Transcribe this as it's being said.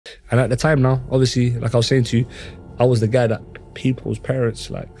And at the time now, obviously, like I was saying to you, I was the guy that people's parents,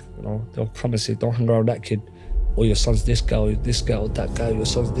 like, you know, they'll come and say, don't hang around that kid, or your son's this guy, or this guy, or that guy, your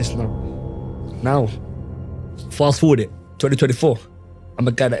son's this now. Now, fast forward it, 2024, I'm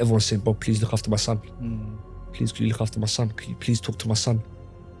a guy that everyone's saying, bro, please look after my son. Please, can you look after my son? Can you please talk to my son?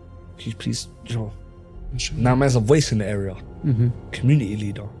 Can you please, you know. Now man's a voice in the area. Community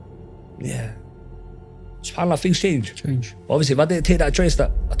leader. Yeah. SubhanAllah, things change. But obviously, if I didn't take that choice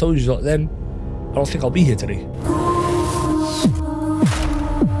that I told you about then, I don't think I'll be here today.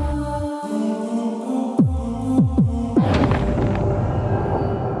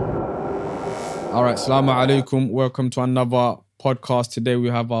 All right, Assalamu alaikum. Welcome to another podcast. Today we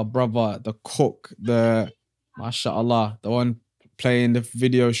have our brother, the cook, the mashallah, the one playing the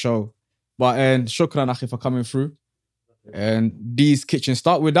video show. But shukran akhi for coming through. And D's Kitchen.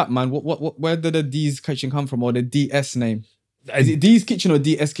 Start with that, man. Where did the D's Kitchen come from, or the DS name? Is it D's Kitchen or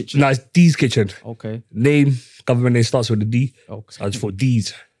DS Kitchen? No, it's D's Kitchen. Okay. Name, government name starts with a D. Okay. So I just thought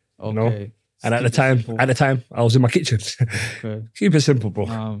D's. Okay. You know? And at the time, I was in my kitchen. Okay. Keep it simple,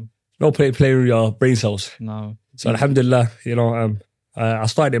 bro. No play with your brain cells. No. So alhamdulillah, you know, I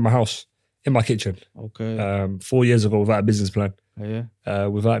started in my house, in my kitchen. Okay. 4 years ago without a business plan. Yeah.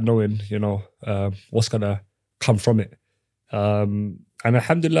 Without knowing, you know, what's gonna come from it. And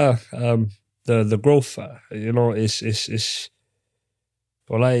alhamdulillah, the growth, you know, it's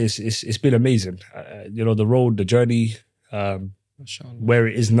been amazing. You know, the road, the journey, where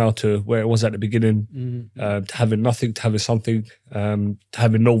it is now to where it was at the beginning, to having nothing, to having something, to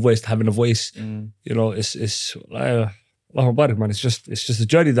having no voice, to having a voice. You know, it's Allah Mubarak, man. It's just a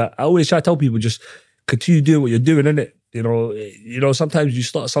journey that I always try to tell people, just continue doing what you're doing, innit? You know, sometimes you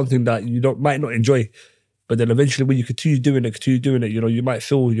start something that you might not enjoy, but then eventually when you continue doing it, you know, you might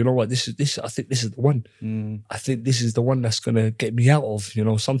feel, you know what, this I think this is the one. I think this is the one that's gonna get me out of, you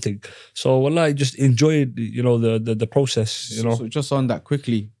know, something. So wallahi, just enjoyed, you know, the process, you know. So just on that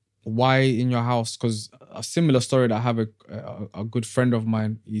quickly, why in your house? Because a similar story that I have a good friend of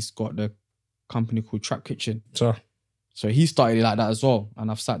mine, he's got the company called Trap Kitchen. So he started it like that as well. And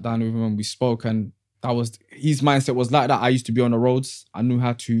I've sat down with him and we spoke, and that was his mindset was like that. I used to be on the roads. I knew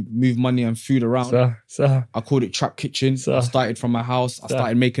how to move money and food around. I called it Trap Kitchen. I started from my house. I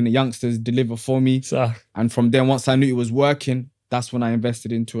started making the youngsters deliver for me. And from then, once I knew it was working, that's when I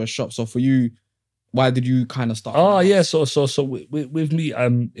invested into a shop. So for you, why did you kind of start? Oh yeah, so with me,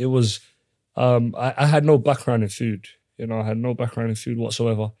 it was I had no background in food. You know, I had no background in food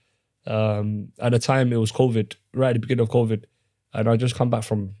whatsoever. At the time, it was COVID, right at the beginning of COVID. And I just come back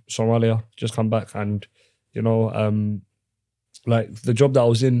from Somalia, and, you know, like the job that I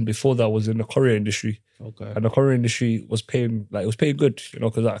was in before that was in the courier industry. Okay. And the courier industry was paying good, you know,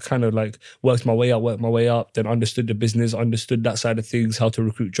 because I kind of like worked my way up, then understood the business, understood that side of things, how to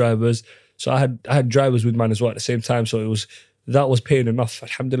recruit drivers. So I had drivers with mine as well at the same time. So that was paying enough.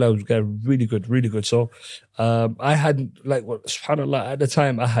 Alhamdulillah, it was getting really good. So I had, like, subhanAllah, at the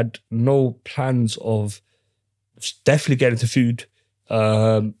time, I had no plans of definitely get into food.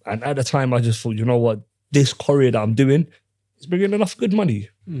 And at the time, I just thought, you know what, this courier that I'm doing is bringing enough good money.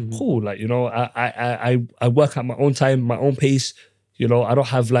 Cool. Like, you know, I work at my own time, my own pace. You know, I don't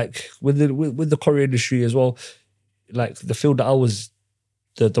have, like, with the courier industry as well, like the field that I was,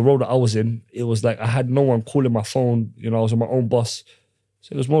 the role that I was in, it was like I had no one calling my phone. You know, I was my own boss.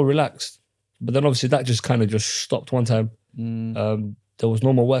 So it was more relaxed. But then obviously that just kind of just stopped one time. There was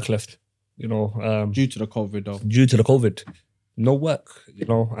no more work left. You know, due to the COVID though. Due to the COVID, no work, you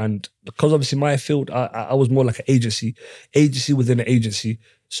know, and because obviously my field, I was more like an agency within an agency.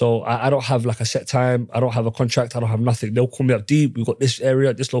 So I don't have like a set time. I don't have a contract. I don't have nothing. They'll call me up, D, we've got this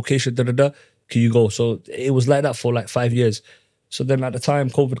area, this location, can you go? So it was like that for like 5 years. So then at the time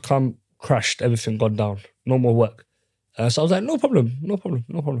COVID crashed, everything gone down, no more work. So I was like, no problem. There's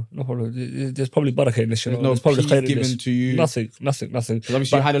probably barakah in this, you know. There's no probably peace given to you. Nothing. Because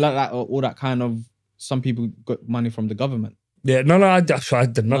obviously you had like that, all that kind of, some people got money from the government. Yeah, no, I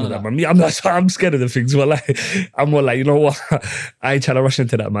did none of that, man. I'm scared of the things. Well, like, I'm more like, you know what? I ain't trying to rush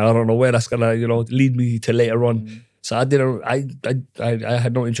into that, man. I don't know where that's gonna, you know, lead me to later on. So I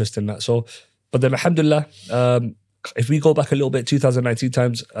had no interest in that. So, but then alhamdulillah, if we go back a little bit, 2019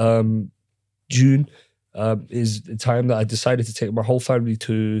 times, June, is the time that I decided to take my whole family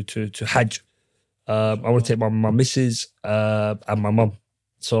to Hajj. I want to take my missus and my mum.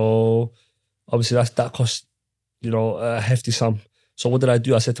 So obviously that cost, you know, a hefty sum. So what did I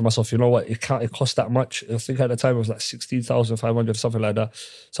do? I said to myself, you know what, it cost that much. I think at the time it was like 16,500, something like that.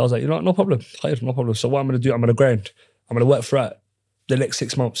 So I was like, you know what, no problem. So what I'm going to do, I'm going to grind. I'm going to work throughout the next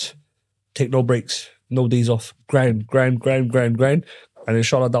 6 months. Take no breaks, no days off. Grind. and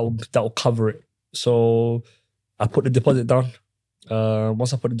inshallah that will cover it. So I put the deposit down.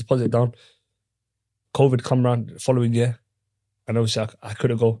 Once I put the deposit down, COVID come around the following year, and obviously I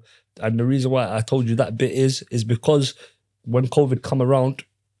couldn't go. And the reason why I told you that bit is because when COVID come around,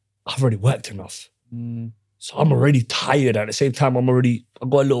 I've already worked enough. So I'm already tired. At the same time, I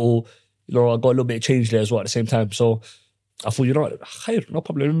got a little bit of change there as well at the same time. So I thought, you know what, hey, no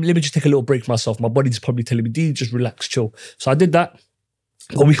problem. Let me just take a little break myself. My body's probably telling me, D, just relax, chill. So I did that.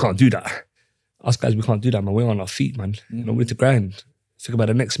 But we can't do that. Us guys, we can't do that, man. We're on our feet, man. You know, we need to grind. Think about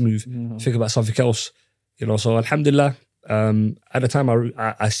the next move. Think about something else. You know, so alhamdulillah, at the time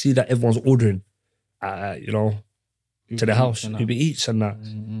I see that everyone's ordering, you know, to the house, Uber Eats and that,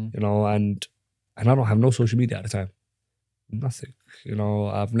 you know, and I don't have no social media at the time. Nothing. You know,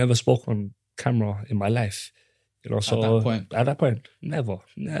 I've never spoken on camera in my life. You know, so at that point, never.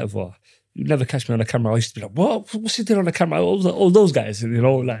 You never catch me on the camera. I used to be like, what's he doing on the camera? All those guys, you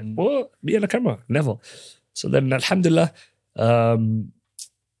know, like, what? Me on the camera? Never. So then, alhamdulillah, I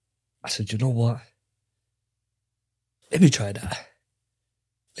said, you know what? Let me try that.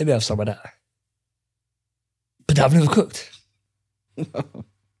 Let me have some of that. But I've never cooked.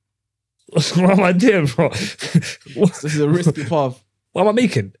 What am I doing, bro? This is a risky path. What am I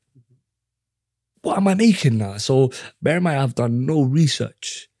making? What am I making now? So bear in mind, I've done no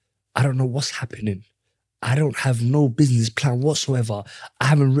research. I don't know what's happening. I don't have no business plan whatsoever. I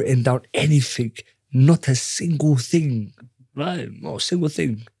haven't written down anything. Not a single thing. Right? Not a single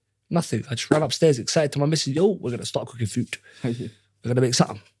thing. Nothing. I just ran upstairs excited to my missus. Yo, we're going to start cooking food. We're going to make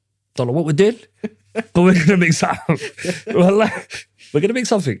something. Don't know what we're doing, but we're going to make something. We're going to make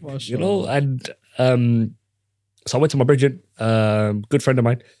something, you know? And so I went to my Bridget, good friend of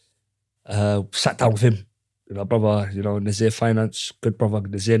mine, sat down with him, you know, brother, you know, Nazir Finance, good brother,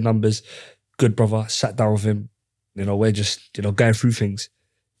 Nazir Numbers, good brother, sat down with him, you know, we're just, you know, going through things.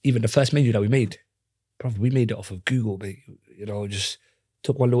 Even the first menu that we made, brother, we made it off of Google, mate. You know, just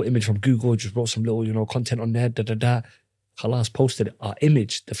took one little image from Google, just wrote some little, you know, content on there, Khalas, posted it. Our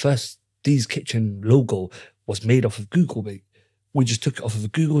image, the first D's Kitchen logo was made off of Google, mate. We just took it off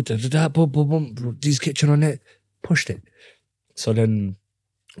of Google, boom, boom, boom, D's Kitchen on it, pushed it. So then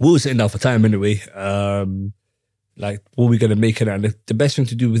we were sitting down for time anyway. Like, what are we going to make it? And the best thing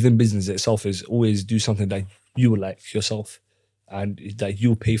to do within business itself is always do something that you like yourself and that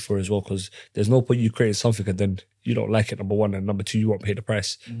you'll pay for as well, because there's no point you creating something and then you don't like it, number one, and number two, you won't pay the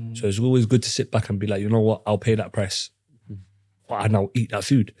price. So it's always good to sit back and be like, you know what, I'll pay that price. And I'll eat that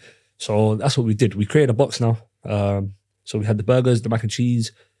food. So that's what we did. We created a box now. So we had the burgers, the mac and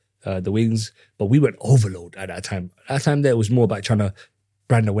cheese, the wings, but we went overload at that time. At that time there, it was more about trying to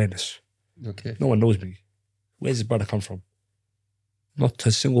brand awareness. Okay. No one knows me. Where's this brother come from? Not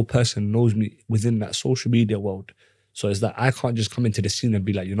a single person knows me within that social media world. So it's that I can't just come into the scene and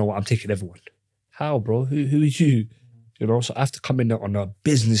be like, you know what, I'm taking everyone. How, bro? Who is you? You know, so I have to come in there on a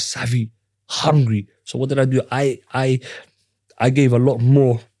business savvy, hungry. So what did I do? I gave a lot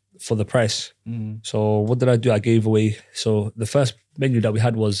more for the price. So what did I do? I gave away. So the first menu that we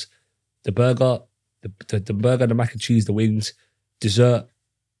had was the burger, the burger, the mac and cheese, the wings, dessert,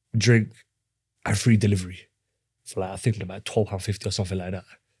 drink, and free delivery for like, I think about £12.50 or something like that.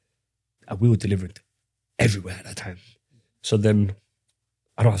 And we were delivering everywhere at that time. So then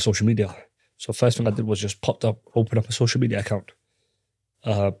I don't have social media. So first thing I did was just open up a social media account.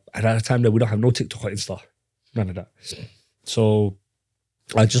 And at the time that we don't have no TikTok or Insta, none of that. So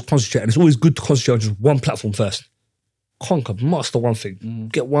I just concentrate, and it's always good to concentrate on just one platform first. Conquer, master one thing.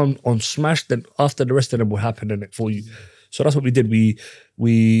 Get one on smash, then after the rest of them will happen in it for you. So that's what we did.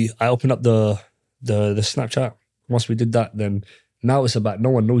 I opened up the Snapchat. Once we did that, then now it's about no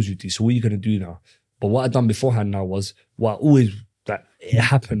one knows you, D. So what are you gonna do now? But what I done beforehand now was that it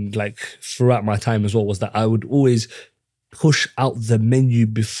happened like throughout my time as well, was that I would always push out the menu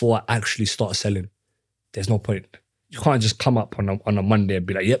before I actually start selling. There's no point. You can't just come up on a Monday and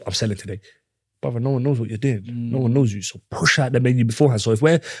be like, yep, I'm selling today. Brother, no one knows what you're doing. No one knows you. So push out the menu beforehand. So if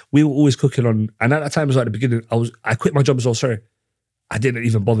we were always cooking on, and at that time as well, at the beginning, I quit my job as well, sorry. I didn't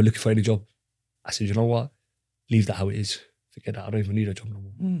even bother looking for any job. I said, you know what? Leave that how it is. Forget that. I don't even need a job no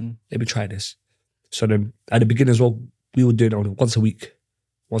more. Let me try this. So then at the beginning as well, we were doing it once a week.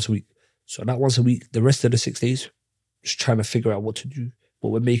 So that once a week, the rest of the 6 days, just trying to figure out what to do,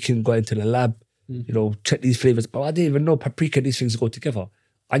 what we're making, going to the lab, you know, check these flavors. But I didn't even know paprika, these things go together.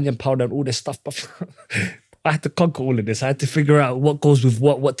 Onion powder and all this stuff. But I had to conquer all of this. I had to figure out what goes with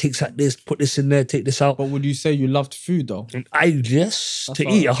what takes out this, put this in there, take this out. But would you say you loved food though? Yes, to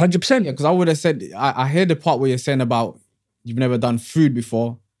eat, 100%. Yeah, because I would have said, I hear the part where you're saying about you've never done food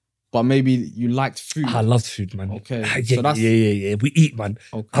before. but maybe you liked food. I loved food, man. Okay. Yeah. We eat, man.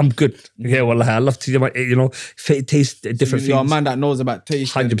 Okay. I'm good. Yeah, well, I love to, taste different things. You're a man that knows about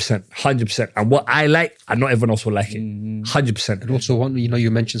taste. 100%. And what I like, and not everyone else will like it. 100%. And also,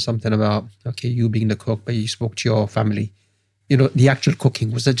 you mentioned something about, you being the cook, but you spoke to your family. The actual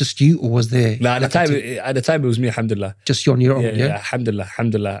cooking, was that just you, or was there? Nah, at the time it was me, alhamdulillah. Just you on your own, yeah?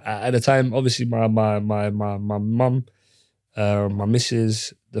 Alhamdulillah. At the time, obviously, my mum, my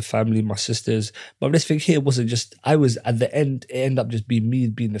missus, the family, my sisters. But this thing here wasn't just, I was at the end, it ended up just being me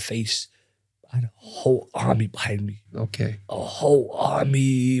being the face. I had a whole army behind me. Okay. A whole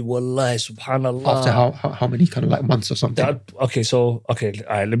army, wallahi, subhanallah. After how many kind of like months or something? All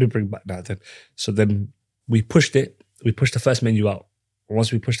right, let me bring back that then. So then we pushed it. We pushed the first menu out.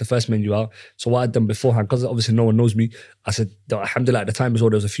 Once we pushed the first menu out, so what I'd done beforehand, because obviously no one knows me, I said, alhamdulillah, at the time as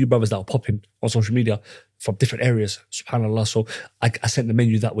well, there was a few brothers that were popping on social media from different areas, subhanallah. So I sent the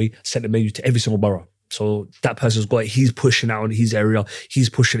menu that way, sent the menu to every single borough. So that person's got it, he's pushing out in his area, he's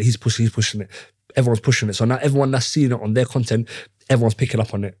pushing it. Everyone's pushing it. So now everyone that's seeing it on their content, everyone's picking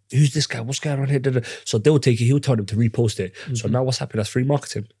up on it. Who's this guy? What's going on here? So they'll take it, he'll tell them to repost it. So now what's happening? That's free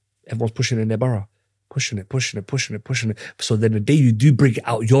marketing. Everyone's pushing in their borough. Pushing it. So then the day you do bring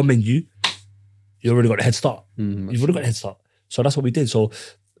out your menu, you already got a head start. You've already got a head start. So that's what we did. So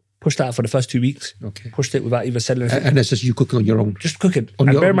pushed that out for the first 2 weeks. Okay. Pushed it without even selling anything. And that's just you cooking on your own? Just cooking. And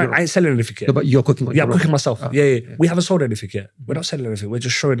bear in mind, I ain't selling anything yet. No, but you're cooking on your own? Yeah, I'm cooking myself. Yeah. We haven't sold anything yet. We're not selling anything. We're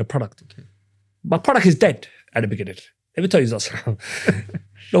just showing the product. Okay. My product is dead at the beginning. Let me tell you that.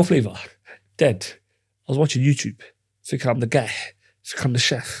 No flavor. Dead. I was watching YouTube. Think I'm the guy. Think I'm the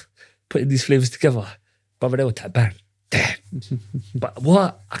chef. Putting these flavors together. Brother, they were bad. Dead. But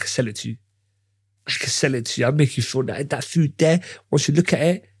what? I can sell it to you. I'll make you feel that food there. Once you look at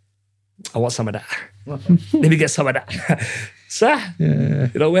it, I want some of that. Let me get some of that. Sir,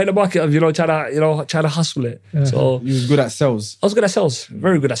 we're in the market of, trying to hustle it. So you were good at sales. I was good at sales.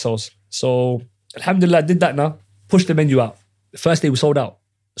 Very good at sales. So alhamdulillah, I did that now. Pushed the menu out. The first day we sold out.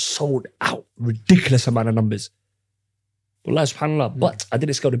 Ridiculous amount of numbers. Wallah, subhanAllah. But I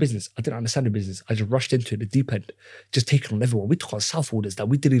didn't scale the business. I didn't understand the business. I just rushed into it, the deep end, just taking on everyone. We took on South orders that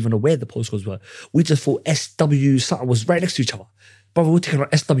we didn't even know where the postcodes were. We just thought SW something was right next to each other. Brother, we were taking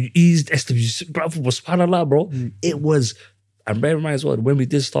on SW East, SW, brother, subhanAllah, bro. It was, and bear in mind as well, when we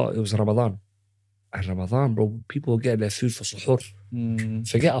did start, it was Ramadan. And Ramadan, bro, people were getting their food for suhoor.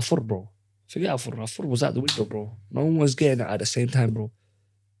 Forget Afur, bro. Afur was out the window, bro. No one was getting it at the same time, bro.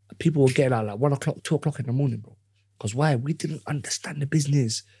 People were getting out like 1 o'clock, 2 o'clock in the morning, bro. Because why? We didn't understand the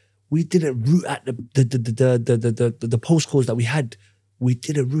business. We didn't root at the postcodes that we had. We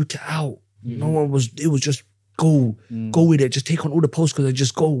didn't root it out. No one was, it was just go with it. Just take on all the postcodes and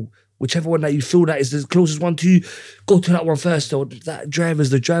just go. Whichever one that you feel that is the closest one to you, go to that one first. Or the drivers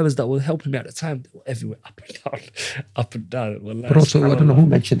that were helping me at the time, they were everywhere, up and down. But also, I don't know who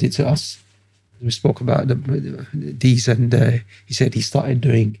mentioned it to us. We spoke about these, and he said he started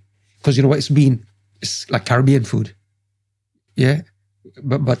doing, because you know what it's been. It's like Caribbean food. Yeah.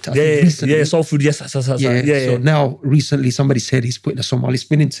 But I think recently, soul food, yes. So now recently somebody said he's putting a Somali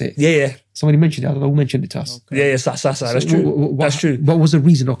spin into it. Yeah. Somebody mentioned it. I don't know who mentioned it to us. Okay. That's true. That's true. What was the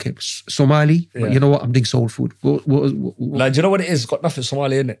reason? Okay, Somali, but you know what? I'm doing soul food. What, like, do you know what it is? It's got nothing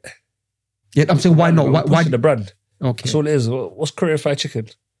Somali in it. Yeah, I'm saying why not? Why the brand? Okay. That's all it is. What's Korean fried chicken?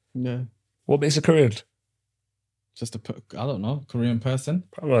 Yeah. What makes it Korean? Just I don't know, Korean person.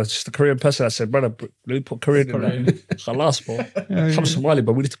 It's just a Korean person that said, brother, let me put Korean in there. Khalas, bro. I'm Somali,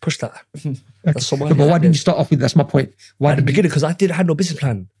 but we need to push that. That's Somali. But why didn't you start off with that? That's my point. Why at the beginning? Because I didn't have no business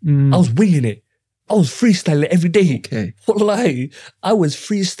plan. I was winging it. I was freestyling every day. Okay. Wallahi, I was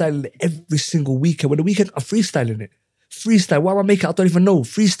freestyling every single weekend. When the weekend, I'm freestyling it. Freestyle. Why am I making it? I don't even know.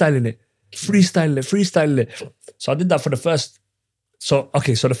 Freestyling it. So I did that for the first. So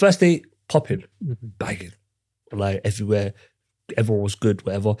the first day, popping, bagging. Like everywhere, everyone was good,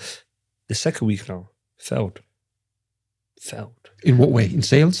 whatever. The second week now, failed. In what way? In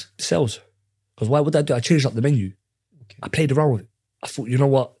sales? Sales. Because why would I do? I changed up the menu. Okay. I played around with it. I thought, you know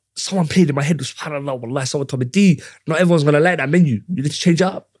what? Someone played in my head, subhanAllah, wallah, someone told me, D, not everyone's going to like that menu. You need to change it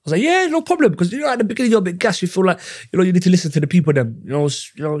up. I was like, yeah, no problem. Because, at the beginning, you're a bit gassed. You feel like, you need to listen to the people then.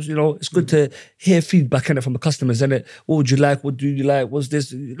 It's good to hear feedback in it from the customers, innit? What would you like? What do you like? What's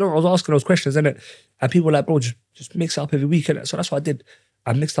this? I was asking those questions, innit? And people were like, bro, just mix it up every week, innit? So that's what I did.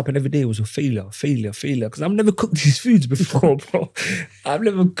 I mixed up and every day it was a failure. Because I've never cooked these foods before, bro. I've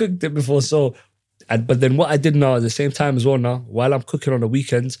never cooked it before. So, but then what I did now at the same time as well now, while I'm cooking on the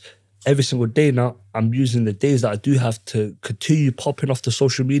weekends, every single day now, I'm using the days that I do have to continue popping off the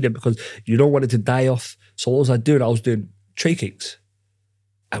social media because you don't want it to die off. So what was I doing? I was doing tray cakes.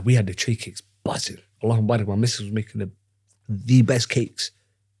 And we had the tray cakes buzzing. Allahumma barik, my missus was making the best cakes.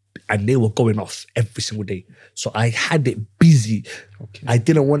 And they were going off every single day. So I had it busy. Okay. I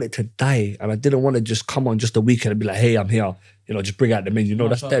didn't want it to die. And I didn't want to just come on just a weekend and be like, hey, I'm here. You know, just bring out the menu. No,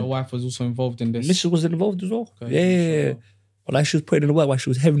 that's dead. Your wife was also involved in this? Missus was involved as well. Okay. Yeah. Well, like she was putting in the work while she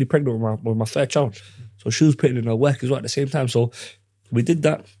was heavily pregnant with my third child. So she was putting in her work as well at the same time. So we did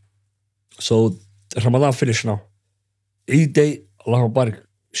that. So Ramadan finished now. Eid day, Allahu Barak.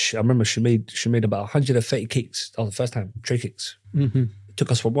 I remember she made about 130 cakes. That was the first time, tray cakes. Mm-hmm. It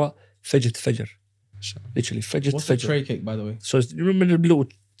took us from what? Fajr to Fajr. Literally, Fajr to Fajr. What's a tray cake, by the way? So you remember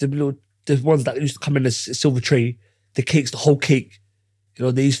the ones that used to come in a silver tray, the cakes, the whole cake. You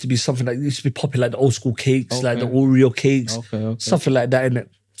know, they used to be something like, they used to be popular, like the old school cakes, like the Oreo cakes, something like that, innit?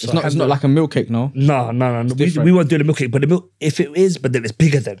 So it's not like a milk cake, no? No. We weren't doing a milk cake, but the milk, if it is, but then it's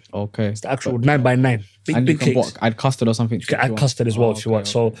bigger then. Okay. It's the actual 9x9. Big cakes. Add custard or something. You can add custard as well if you want.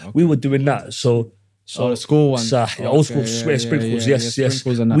 So we were doing that. So the school ones. Old school sprinkles, yes.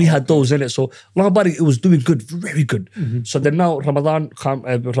 We had those in it. So it was doing good, very good. Mm-hmm. So then now Ramadan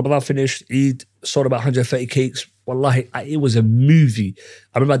finished, Eid, sold about 130 cakes. Wallahi, it was a movie.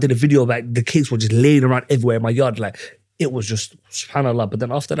 I remember I did a video about the cakes were just laying around everywhere in my yard. Like, it was just, subhanAllah. But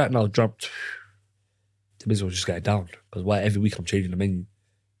then after that now, dropped, the business was just going down. Because why? Every week I'm changing the menu.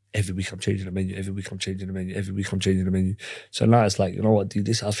 Every week I'm changing the menu. Every week I'm changing the menu. Every week I'm changing the menu. So now it's like, you know what, dude,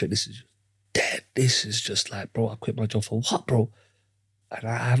 this outfit, this is dead. This is just like, bro, I quit my job for what, bro? And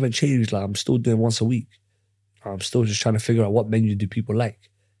I haven't changed. Like, I'm still doing once a week. I'm still just trying to figure out what menu do people like.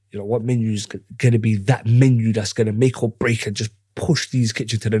 You know, what menu is going to be that menu that's going to make or break and just push these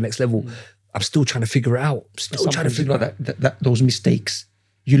kitchens to the next level. I'm still trying to figure it out. I'm still trying to figure out that those mistakes.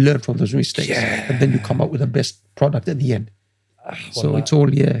 You learn from those mistakes, and then you come up with the best product at the end. So it's all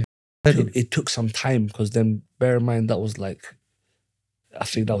It took some time, because then bear in mind that was like, I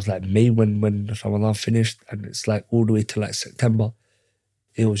think that was like May when Ramadan finished, and it's like all the way to like September.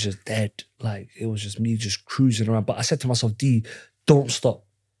 It was just dead. Like, it was just me just cruising around. But I said to myself, D, don't stop.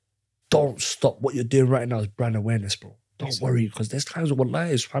 Don't stop. What you're doing right now is brand awareness, bro. Don't worry, because there's times when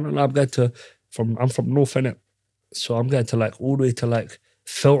subhanAllah, I'm from North, innit? So I'm going to like all the way to like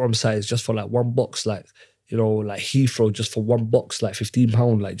Feltham size just for like one box, like, you know, like Heathrow just for one box, like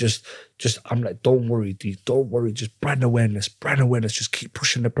 £15. Like just I'm like, don't worry, D, don't worry. Just brand awareness. Just keep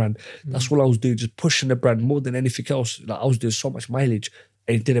pushing the brand. That's what I was doing, just pushing the brand more than anything else. Like, I was doing so much mileage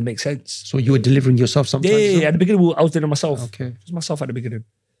and it didn't make sense. So you were delivering yourself sometimes? Yeah. At the beginning, I was doing it myself. Okay. Just myself at the beginning.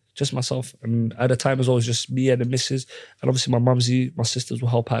 Just myself. And at the time as well, it was just me and the missus. And obviously my mumsy, my sisters will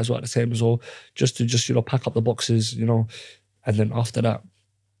help out as well at the time as well. Just to you know, pack up the boxes, you know. And then after that,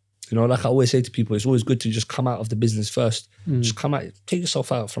 you know, like I always say to people, it's always good to just come out of the business first. Just come out, take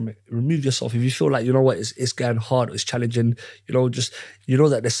yourself out from it. Remove yourself. If you feel like, you know what, it's getting hard, it's challenging, you know, just, you know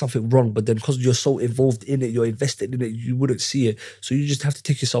that there's something wrong, but then because you're so involved in it, you're invested in it, you wouldn't see it. So you just have to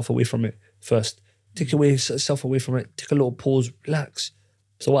take yourself away from it first. Take yourself away from it. Take a little pause, relax.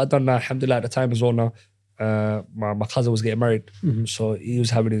 So what I've done now, alhamdulillah, at the time as well now, my cousin was getting married. So he was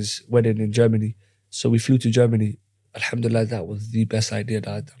having his wedding in Germany. So we flew to Germany. Alhamdulillah, that was the best idea that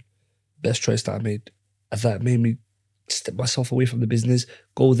I'd done. Best choice that I made. And that made me step myself away from the business,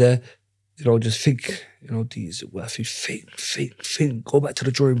 go there, you know, just think, you know, is it worth it? Think. Go back to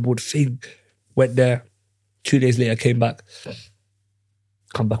the drawing board, think. Went there. 2 days later, came back.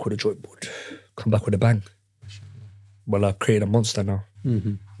 Come back with a drawing board. Come back with a bang. Well, I've created a monster now.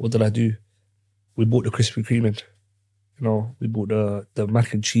 What did I do? We bought the Krispy Kreme in. You know, we bought the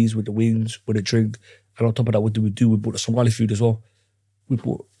mac and cheese with the wings, with a drink. And on top of that, what did we do? We bought the Somali food as well. We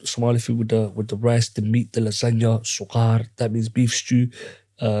bought Somali food with the rice, the meat, the lasagna, suqar, that means beef stew,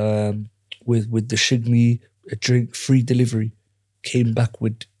 with the shigni, a drink, free delivery. Came back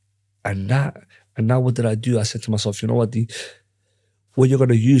with, and now what did I do? I said to myself, you know what, what you're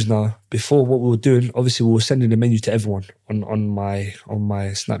gonna use now, before what we were doing, obviously we were sending the menu to everyone on my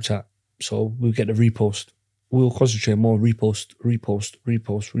Snapchat. So we'll get the repost. We'll concentrate more repost.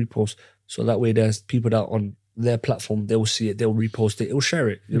 So that way there's people that on their platform, they will see it, they'll repost it, it'll share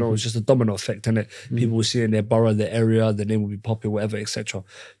it. You know, it's just a domino effect, innit? People will see it in their borough, their area, their name will be popular, whatever, etc.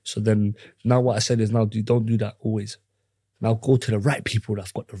 So then now what I said is, now don't do that always. Now go to the right people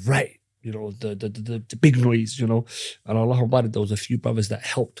that've got the right, you know, the big noise, you know. And Allah about it, there was a few brothers that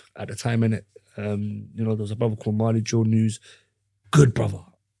helped at the time, innit? You know, there was a brother called Mali Joe News. Good brother.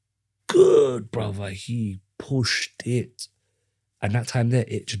 He pushed it. And that time there,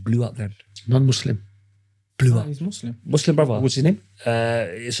 it just blew up then. Non-Muslim. Blew up. He's Muslim. Muslim brother. What's his name?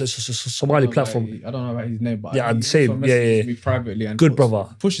 It's a Somali platform. I don't know about his name, but yeah, I'm saying, yeah. Me privately and good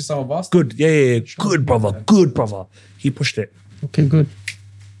brother. Pushes some of us. Good, yeah. Good brother. He pushed it. Okay, good.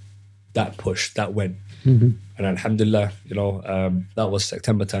 that push, that went. Mm-hmm. And alhamdulillah, you know, that was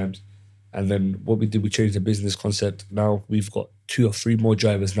September times. And then what we did, we changed the business concept. Now we've got 2 or 3 more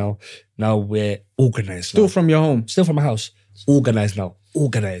drivers now. Now we're organized. Still from your home? Still from my house. Organized now.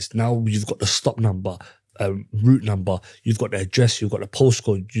 Organized. Now you've got the stock number, route number. You've got the address. You've got the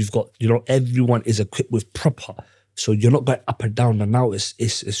postcode. You've got, you know, everyone is equipped with proper. So you're not going up and down. And now it's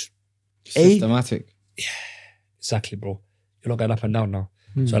systematic. Yeah, exactly, bro. You're not going up and down now.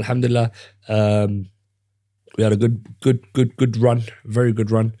 So alhamdulillah, we had a good run. Very good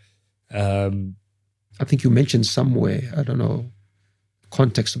run. I think you mentioned somewhere, I don't know,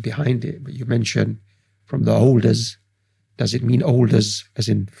 context behind it, but you mentioned from the olders. Does it mean olders as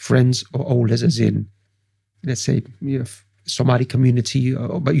in friends or olders as in, let's say, you know, Somali community?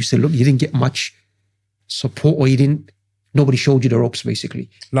 But you said, look, you didn't get much support, or nobody showed you the ropes, basically.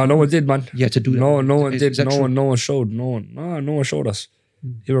 No one did, man. You had to do that. No one did. No one showed. No one showed us.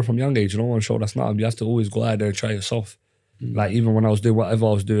 Even from young age, no one showed us nothing. You have to always go out there and try yourself. Like even when I was doing whatever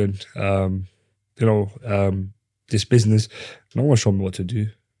I was doing, you know, this business, no one showed me what to do.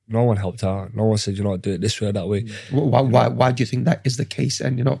 No one helped out. No one said, you know, do it this way or that way. Why do you think that is the case?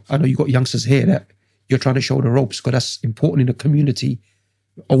 And, you know, I know you got youngsters here that you're trying to show the ropes, because that's important in the community.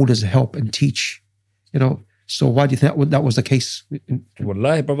 Elders help and teach, you know. So why do you think that was the case?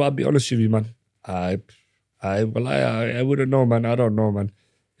 Wallahi, brother, I'll be honest with you, man. I wouldn't know, man. I don't know, man.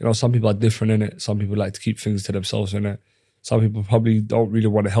 You know, some people are different in it. Some people like to keep things to themselves in it. Some people probably don't really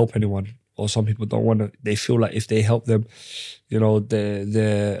want to help anyone. Or some people don't want to, they feel like if they help them, you know, I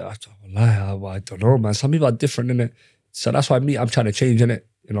don't know, man. Some people are different in it. So that's why I'm trying to change in it.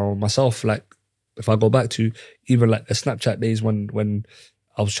 You know, myself, like, if I go back to even like the Snapchat days when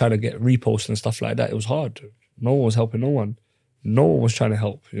I was trying to get reposts and stuff like that, it was hard. No one was helping no one. No one was trying to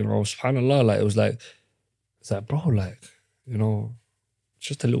help, you know, subhanAllah. Like, it's like, bro, like, you know,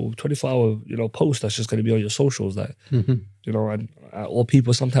 just a little 24-hour, you know, post that's just going to be on your socials, like, you know, and or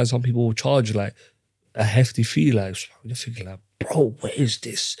sometimes some people will charge like a hefty fee, like, you're thinking like, bro, what is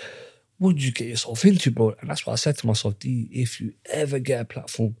this? What did you get yourself into, bro? And that's what I said to myself, D, if you ever get a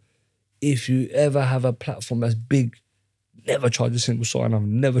platform, if you ever have a platform that's big, never charge a single soul. And I've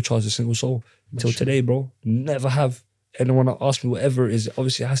never charged a single soul till today, bro. Never have. Anyone ask me whatever it is,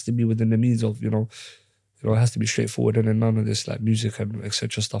 obviously it has to be within the means of, you know, it has to be straightforward, and then none of this like music and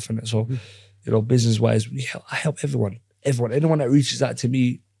etc. stuff in it. So, you know, business-wise, I help everyone. Anyone that reaches out to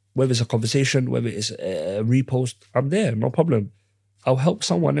me, whether it's a conversation, whether it's a repost, I'm there, no problem. I'll help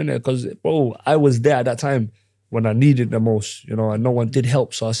someone in it because, bro, I was there at that time when I needed the most, you know, and no one did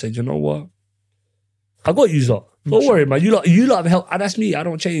help. So I said, you know what? I got you, lot. Don't worry, man. You lot have help, and that's me. I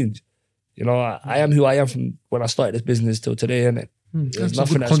don't change. You know, I am who I am from when I started this business till today, innit? There's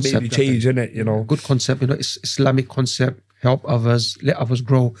nothing that's made me change, innit? You know, good concept. You know, it's Islamic concept. Help others, let others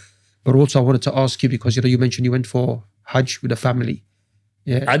grow. But also, I wanted to ask you, because you know, you mentioned you went for Hajj with a family.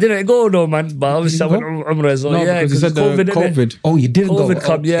 Yeah, I didn't go though, man. But obviously, I went Umrah as well. No, yeah, because you said COVID. Oh, you didn't go. COVID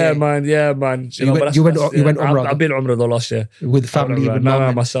come, yeah, man. So you went Umrah. I've been Umrah the last year with family. With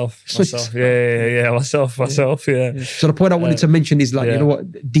no, myself. Yeah, myself. Yeah. So the point I wanted to mention is like, you know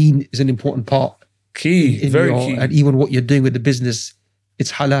what, Deen is an important part. Key, very key. And even what you're doing with the business,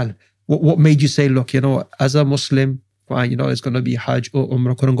 it's halal. What made you say, look, you know, as a Muslim, fine, you know, it's going to be Hajj or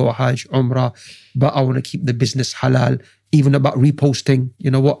Umrah, couldn't go Hajj, Umrah, but I want to keep the business halal. Even about reposting, you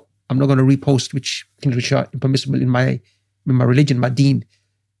know what, I'm not going to repost things which are impermissible in my religion, my Deen.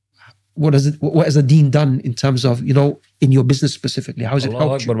 What has the Deen done in terms of, you know, in your business specifically? How has it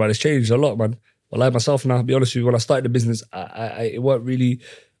helped you? Man, it's changed a lot, man. Well, like myself now, to be honest with you, when I started the business, it weren't really,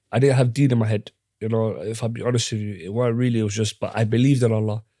 I didn't have Deen in my head. You know, if I'll be honest with you, it weren't really, it was just, but I believed in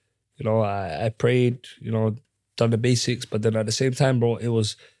Allah. You know, I prayed, you know, done the basics, but then at the same time, bro, it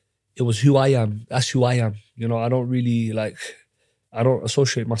was who I am. That's who I am. You know, I don't really I don't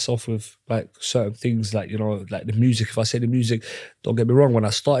associate myself with like certain things, like, you know, like the music. If I say the music, don't get me wrong, when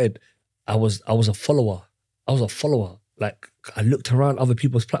I started, I was a follower. Like, I looked around other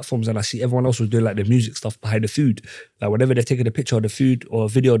people's platforms and I see everyone else was doing like the music stuff behind the food. Like whenever they're taking a picture of the food or a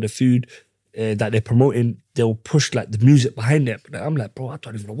video of the food that they're promoting, they'll push like the music behind it. But I'm like, bro, I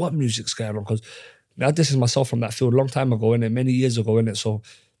don't even know what music's going on, because I distanced myself from that field a long time ago, innit? Many years ago, innit? So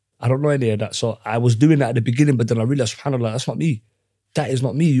I don't know any of that. So I was doing that at the beginning, but then I realized, subhanAllah, that's not me. That is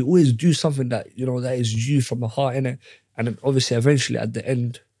not me. You always do something that, you know, that is you from the heart, innit? And then obviously, eventually at the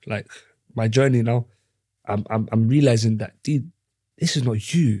end, like my journey now, I'm realizing that, dude, this is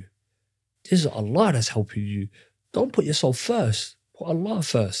not you. This is Allah that's helping you. Don't put yourself first. Put Allah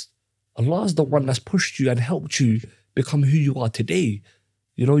first. Allah's the one that's pushed you and helped you become who you are today.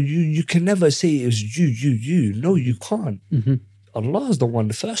 You know, you can never say it's you. No, you can't. Allah's the one,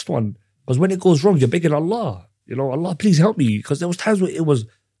 the first one. Because when it goes wrong, you're begging Allah. You know, Allah, please help me. Because there was times where it was,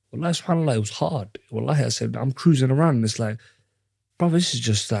 Wallahi, subhanAllah, it was hard. Wallahi, I said, I'm cruising around and it's like, bro, this is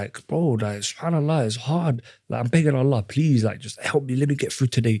just like, bro, like, subhanAllah, it's hard. Like, I'm begging Allah, please, like, just help me. Let me get through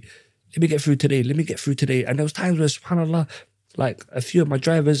today. Let me get through today. Let me get through today. And there was times where, subhanAllah, like, a few of my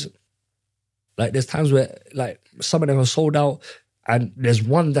drivers, like, there's times where, like, some of them are sold out and there's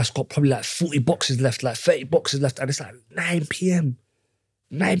one that's got probably like 40 boxes left, like 30 boxes left. And it's like 9 p.m.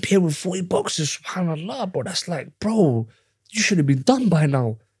 9 p.m. with 40 boxes, subhanAllah, bro. That's like, bro, you should have been done by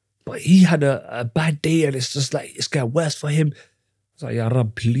now. But he had a bad day and it's just like, it's getting worse for him. It's like, Ya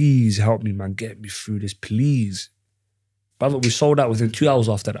Rab, please help me, man. Get me through this, please. Brother, we sold out within 2 hours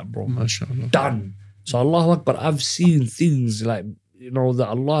after that, bro. MashaAllah. Done. So Allahu Akbar, I've seen things like, you know, that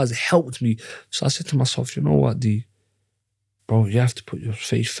Allah has helped me. So I said to myself, you know what, D? Bro, you have to put your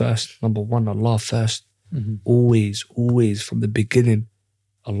faith first. Number one, Allah first. Mm-hmm. Always, always, from the beginning.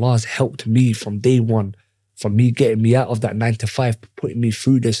 Allah has helped me from day one. From me getting me out of that 9 to 5, putting me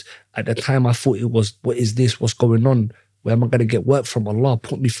through this. At the time, I thought it was, what is this? What's going on? Where am I going to get work from? Allah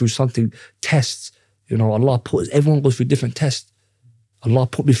put me through something, tests. You know, everyone goes through different tests. Allah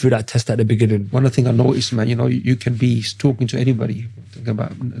put me through that test at the beginning. One of the things I noticed, man, you know, you can be talking to anybody, thinking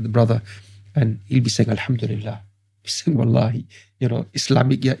about the brother, and he'll be saying, Alhamdulillah. He's saying, Wallahi, you know,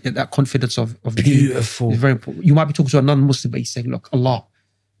 Islamic, yeah, that confidence of the beautiful. Is very important. You might be talking to a non-Muslim, but he's saying, look, Allah,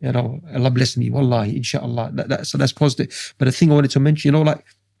 you know, Allah bless me, Wallahi, inshallah. So that's positive. But the thing I wanted to mention, you know, like,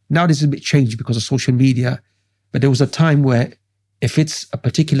 now this is a bit changed because of social media, but there was a time where if it's a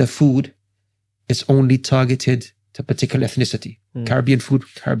particular food, it's only targeted to particular ethnicity. Caribbean food,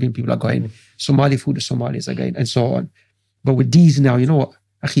 Caribbean people are going. Somali food, the Somalis are going, and so on. But with these now, you know what?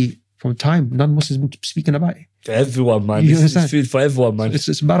 Akhi, from time, non-Muslims been speaking about it. For everyone, man. It's food for everyone, man. It's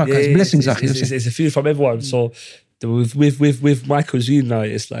barakah, it's blessings, akhi. It's a food from everyone. So with my cuisine now,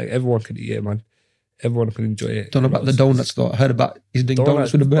 it's like everyone can eat it, man. Everyone can enjoy it. Don't know about the donuts though. I heard about he's doing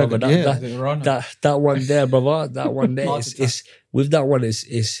donuts with the burger. Brother, that one there, brother. That one there is with that one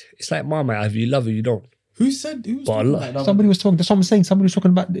is like Marmite. Either you love it, you don't. Who was talking about that? Somebody was talking. That's what I'm saying. Somebody was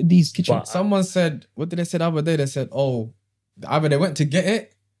talking about these kitchens. Someone said, what did they say the other day? They said, oh, either they went to get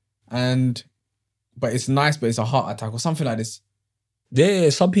it, but it's nice, but it's a heart attack or something like this. Yeah,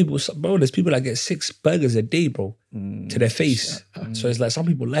 some people, bro, there's people that get 6 burgers a day, bro, to their face. So it's like some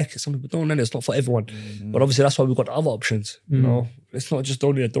people like it, some people don't, and it's not for everyone. But obviously that's why we've got other options, you know. It's not just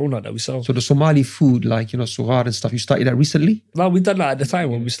only a donut that we sell. So the Somali food, like, you know, sughar and stuff, you started that recently? No, we done that at the time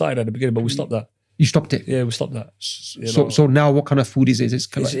when we started at the beginning, but we stopped that. You stopped it? Yeah, we stopped that. So now what kind of food is it? It's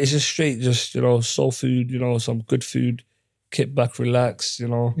just straight, just, you know, soul food, you know, some good food. Kick back, relax, you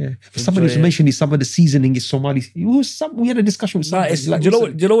know. Yeah. Somebody was mentioning some of the seasoning is Somali. We had a discussion with somebody.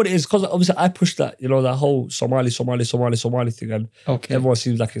 Do you know what it is? Because obviously I pushed that, you know, that whole Somali thing, and everyone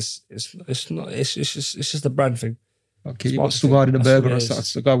seems like it's not. It's just a brand thing. Okay, you got sugar in the burger or something.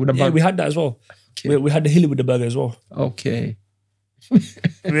 Sugar with the burger. Yeah, we had that as well. Okay. We had the hilly with the burger as well. Okay.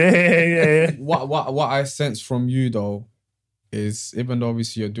 yeah. What I sense from you though is, even though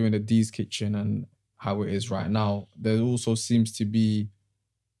obviously you're doing the D's Kitchen and how it is right now, there also seems to be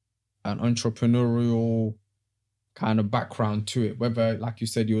an entrepreneurial kind of background to it. Whether, like you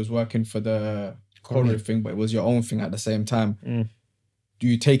said, you was working for the courier thing, but it was your own thing at the same time. Do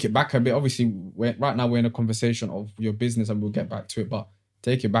you take it back a bit? Obviously, right now we're in a conversation of your business and we'll get back to it, but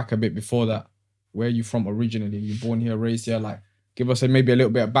take it back a bit before that. Where are you from originally? You born here, raised here? Like, give us maybe a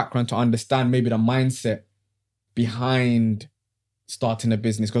little bit of background to understand maybe the mindset behind starting a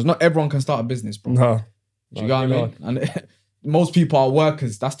business, because not everyone can start a business, bro. No. Do you know what I mean? And most people are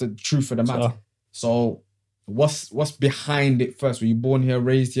workers. That's the truth of the matter. So what's behind it first? Were you born here,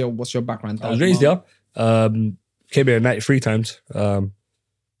 raised here? What's your background? I was raised here. Came here 93 times.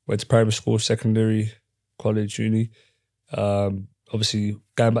 Went to primary school, secondary, college, uni. Obviously,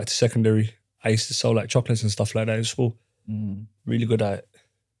 going back to secondary, I used to sell like chocolates and stuff like that in school. Really good at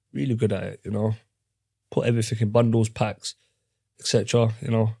it, you know. Put everything in bundles, packs, etc.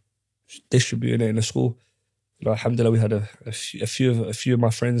 You know, distributing it in the school. You know, alhamdulillah, we had a few of my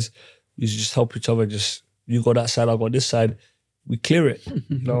friends. We used to just help each other. Just, you go that side, I go this side. We clear it,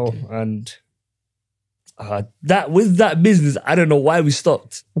 you know. And with that business, I don't know why we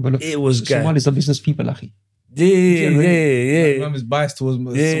stopped. Look, it was Somalis are business people, akhi. Yeah. Man is biased towards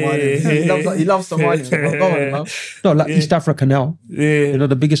Somalia. He loves Somalia. Go on, man. No, like East Africa now. Yeah. You know,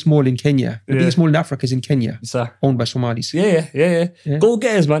 the biggest mall in Kenya. The biggest mall in Africa is in Kenya. Owned by Somalis. Yeah.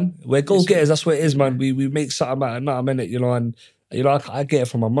 Go-getters, man. We're go-getters. That's what it is, man. We make something out of nothing, innit, you know. And, you know, I get it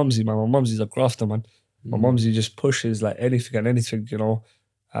from my mumsy, man. My mumsy's a grafter, man. My mumsy just pushes like anything and anything, you know.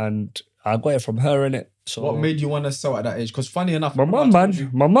 And I got it from her, innit. So what made you want to sell at that age? Because funny enough, my mum, man,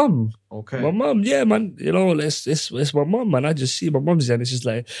 my mum. Okay. My mum, yeah, man. You know, it's my mum, man. I just see my mum's there, and it's just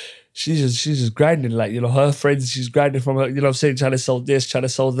like she's just grinding, like, you know, her friends, she's grinding from her, you know what I'm saying, trying to sell this, trying to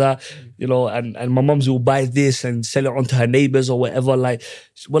sell that, you know, and my mum's will buy this and sell it on to her neighbors or whatever. Like,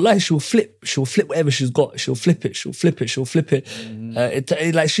 well, like she'll flip whatever she's got, she'll flip it.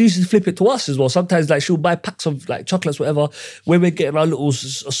 Like she used to flip it to us as well. Sometimes like she'll buy packs of like chocolates, whatever, when we're getting our little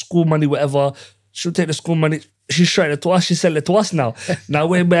school money, whatever. She'll take the school money, she's shredding it to us, she's selling it to us now. Now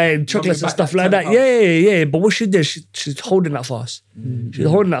we're buying chocolates and stuff like that. Yeah. But what she did, she's holding that fast. She's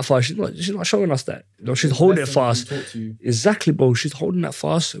holding that fast. She's not showing us that. You know, she's holding it fast. Exactly, bro. She's holding that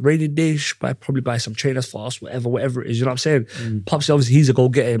fast. Rainy day, she'll probably buy some trainers for us, whatever it is. You know what I'm saying? Pops, obviously, he's a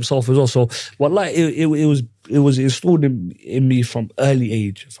go-getter himself as well. So, well, like, it was installed in me from a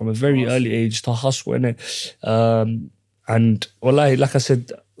very early age to hustle in it. And, well, like I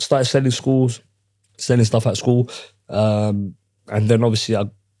said, started selling stuff at school. And then obviously I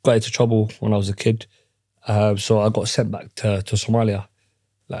got into trouble when I was a kid. So I got sent back to Somalia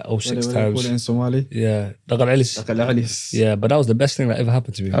like 6 times. What in Somali? Yeah. Yeah, but that was the best thing that ever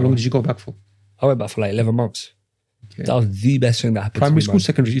happened to me. How long did you go back for? I went back for like 11 months. Okay. That was the best thing that happened Primary to me. School,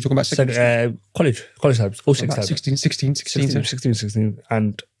 secondary? You're talking about secondary school? College times. 06 times. 16.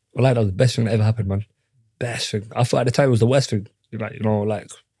 And well, that was the best thing that ever happened, man. Best thing. I thought at the time it was the worst thing. Like, you know, like,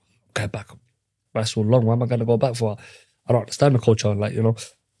 okay, back. That's so long. Why am I going to go back for? I don't understand the culture, like, you know.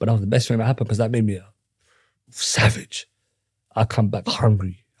 But that was the best thing that happened because that made me a savage. I come back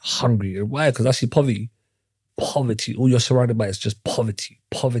hungry. And why? Because I see poverty. All you're surrounded by is just poverty.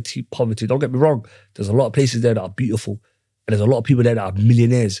 Don't get me wrong. There's a lot of places there that are beautiful. And there's a lot of people there that are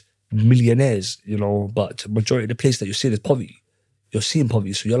millionaires, you know. But the majority of the place that you see is poverty. You're seeing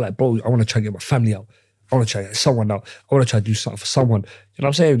poverty. So you're like, bro, I want to try and get my family out. I want to try to get someone out. I want to try to do something for someone. You know what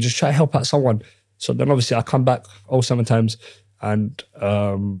I'm saying? Just try to help out someone. So then obviously I come back all 7 times and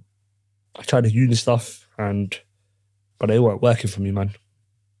I tried the uni stuff but they weren't working for me, man.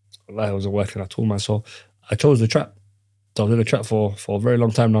 Like, I wasn't working at all, man. So I chose the trap. So I was in the trap for a very long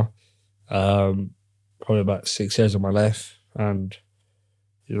time now. Probably about 6 years of my life. And,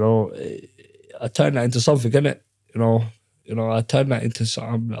 you know, I turned that into something, innit? You know, I turned that into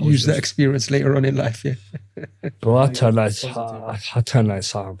something. Use that experience later on in life, yeah. Bro, I turned that into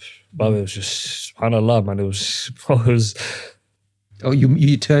something. But it was just, subhanAllah, man. It was. Oh,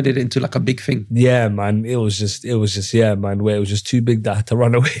 you turned it into like a big thing. Yeah, man. It was just, yeah, man. Where it was just too big that I had to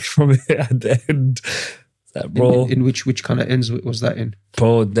run away from it at the end. That, bro. In which kind of ends was that in?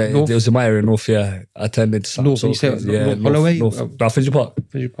 Bro, it was in my area, North, yeah. I turned into something. North, so crazy. Yeah, Holloway? North. No, Finsbury Park.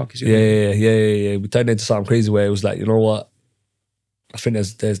 Finsbury Park is Yeah. We turned into something crazy where it was like, you know what? I think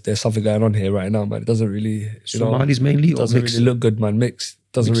there's something going on here right now, man. It doesn't really, Somalis mainly, it doesn't really look good, man.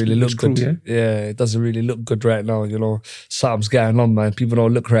 Doesn't really look good. Crew, yeah, it doesn't really look good right now. You know, something's going on, man. People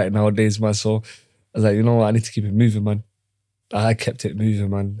don't look right nowadays, man. So I was like, you know what? I need to keep it moving, man. I kept it moving,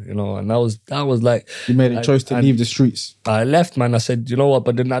 man. You know, and that was like, you made a choice to leave the streets. I left, man. I said, you know what?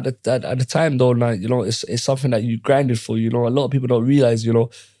 But then at the time, though, like, you know, it's something that you grinded for. You know, a lot of people don't realize, you know,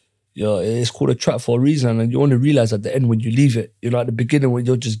 it's called a trap for a reason, and you only realize at the end when you leave it. You know, at the beginning when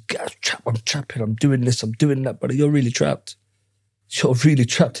you're just I'm trapping, I'm doing this, I'm doing that, but you're really trapped. You're really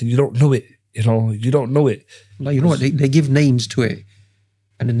trapped, and you don't know it. You know, you don't know it. Like, you know what? They give names to it,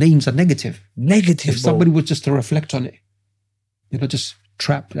 and the names are negative. Negative. If somebody was just to reflect on it, you know, just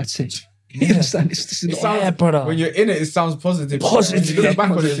trap. That's it. Yeah. You understand? This is sounds, brother. When you're in it, it sounds positive. When you look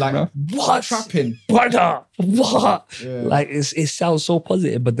back on it, it's like, what? Trapping. Brother, what? Yeah. Like, it sounds so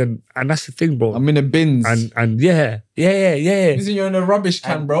positive, but then, and that's the thing, bro. I'm in the bins. And yeah. You're in a rubbish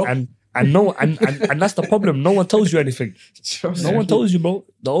can, bro. And that's the problem. No one tells you anything. No one tells you, bro.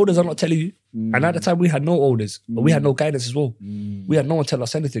 The elders are not telling you. And at the time, we had no elders, but we had no guidance as well. We had no one tell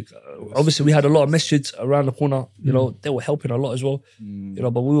us anything. Obviously, we had a lot of masjids around the corner. You know, they were helping a lot as well. You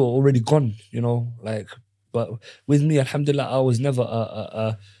know, but we were already gone. You know, like. But with me, alhamdulillah, I was never.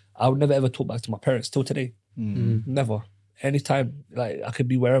 I would never ever talk back to my parents till today. Never. Anytime, like I could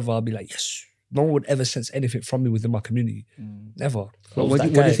be wherever, I'll be like, yes. No one would ever sense anything from me within my community. Never. What do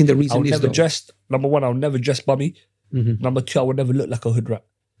you think the reason is? Number one, I would never dress bummy. Number two, I would never look like a hood rat.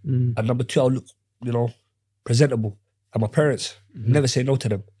 And number two, I would look, you know, presentable. And my parents never say no to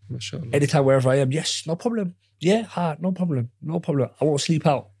them. Anytime, wherever I am, yes, no problem. Yeah, no problem. I won't sleep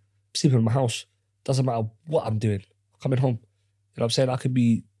out. I'm sleeping in my house. Doesn't matter what I'm doing. I'm coming home. You know what I'm saying? I could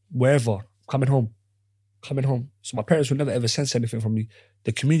be wherever. Coming home. So my parents will never ever sense anything from me.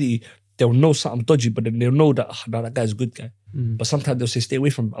 The community, they'll know something dodgy, but then they'll know that that guy's a good guy. But sometimes they'll say, stay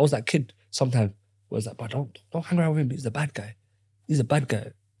away from him. I was that kid sometimes. I was like, but don't hang around with him. He's a bad guy.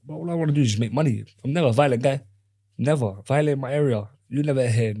 all I want to do is just make money. I'm never a violent guy. Never. Violate my area. You never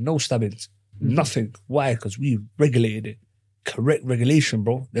hear no stabbings. Nothing. Why? Because we regulated it. Correct regulation,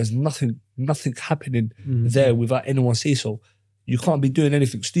 bro. There's nothing happening there without anyone say so. You can't be doing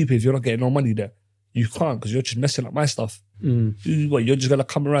anything stupid if you're not getting no money there. You can't, because you're just messing up my stuff. You're just gonna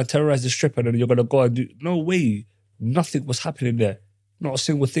come around, terrorize the strip, and then you're gonna go and do. No way. Nothing was happening there. Not a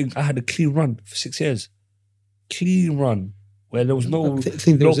single thing. I had a clean run for 6 years. Clean run. Where there was no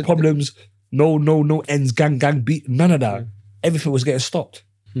problems, no ends, gang beat, none of that. Everything was getting stopped.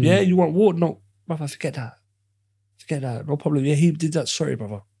 Yeah, you want war? No, brother, forget that. Forget that. No problem. Yeah, he did that. Sorry,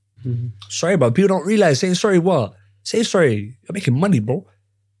 brother. Sorry, bro. People don't realize saying sorry what? Say sorry. You're making money, bro.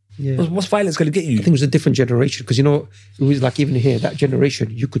 Yeah. What's violence going to get you? I think it was a different generation because, you know, it was like even here, that generation,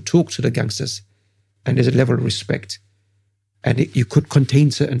 you could talk to the gangsters and there's a level of respect. And you could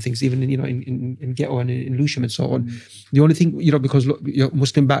contain certain things, even in, you know, in ghetto and in Lewisham and so on. The only thing, you know, because look, your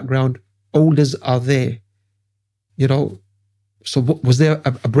Muslim background, elders are there, you know. So was there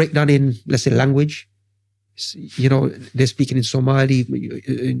a breakdown in, let's say, language? You know, they're speaking in Somali. No.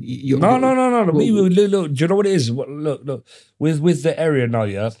 Look, do you know what it is? Look. With the area now,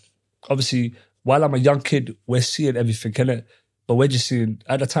 yeah. Obviously, while I'm a young kid, we're seeing everything, innit? But we're just seeing,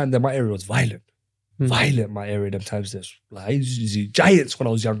 at the time that my area was violent. Violent, my area, them times there's like, I used to see giants when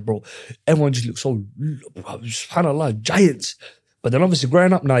I was young, bro. Everyone just looked so, subhanAllah, giants. But then obviously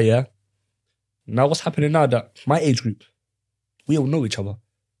growing up now, yeah. Now what's happening now that my age group, we all know each other.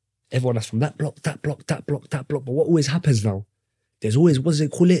 Everyone that's from that block. But what always happens now, there's always, what do they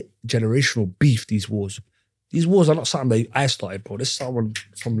call it? Generational beef, these wars. These wars are not something that I started, bro. This is someone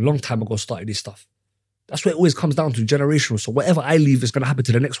from a long time ago started this stuff. That's what it always comes down to, generational. So whatever I leave is going to happen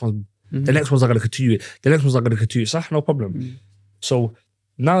to the next one. The next ones are going to continue it. The next ones are going to continue it. So no problem. So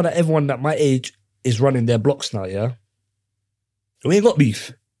now that everyone at my age is running their blocks now, yeah, we ain't got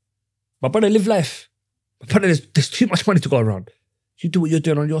beef. My brother live life. My brother, there's too much money to go around. You do what you're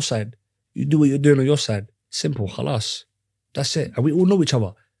doing on your side. You do what you're doing on your side. Simple, khalas. That's it. And we all know each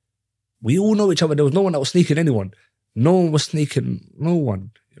other. We all know each other. There was no one that was sneaking anyone. No one was sneaking no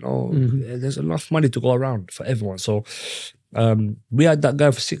one. You know, there's enough money to go around for everyone. So we had that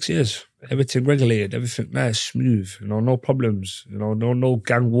guy for 6 years. Everything regulated, everything nice, smooth. You know, no problems. You know, no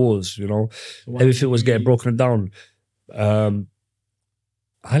gang wars. You know, everything was getting broken down. I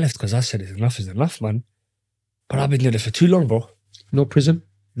left because I said enough is enough, man. But I've been doing it for too long, bro. No prison?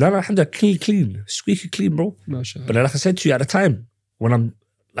 No, alhamdulillah, clean. Squeaky clean, bro. Mashallah. But like I said to you at the time, when I'm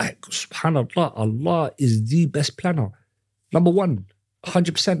like, subhanAllah, Allah is the best planner. Number one,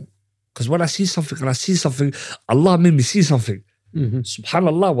 100%. Because when I see something, Allah made me see something.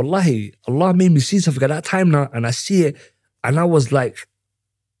 Subhanallah, wallahi, Allah made me see something at that time now, and I see it, and I was like,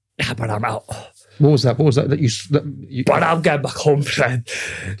 yeah, but I'm out. What was that But I'm going back home, man.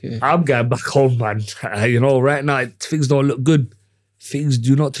 Okay. I'm going back home, man. You know, right now, things don't look good. Things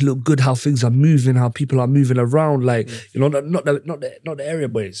do not look good, how things are moving, how people are moving around. Like, you know, not the area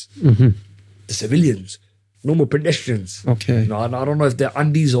boys. The civilians. Normal pedestrians. Okay. You know, I don't know if they're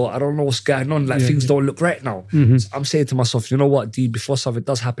undies or I don't know what's going on. Like, things don't look right now. So I'm saying to myself, you know what, D, before something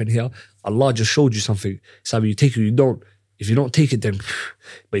does happen here, Allah just showed you something. So either you take it or you don't. If you don't take it, then...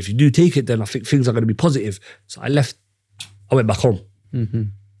 But if you do take it, then I think things are going to be positive. So I left. I went back home. I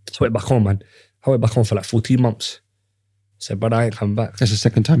went back home, man. I went back home for like 14 months. I said, brother, I ain't coming back. That's the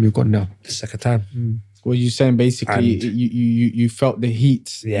second time you've gone now. The second time. Well, you're saying basically you felt the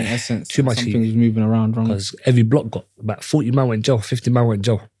heat, in essence. Too much Something heat. was moving around wrong. Because every block got about 40 man went in jail, 50 man went in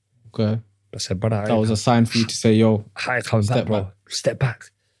jail. Okay. I said, brother, that was a sign for you to say, yo, I ain't coming back, bro. Step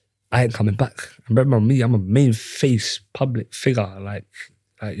back. I ain't coming back. Remember me, I'm a main face public figure, like,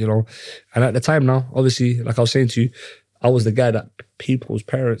 you know. And at the time now, obviously, like I was saying to you, I was the guy that people's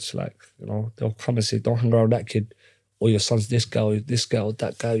parents, like, you know, they'll come and say, don't hang around that kid, or your son's this guy, or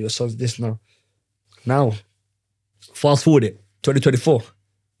that guy, your son's this now. Now, fast forward it, 2024,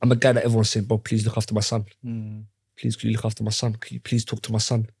 I'm a guy that everyone's saying, bro, please look after my son. Please, can you look after my son? Can you please talk to my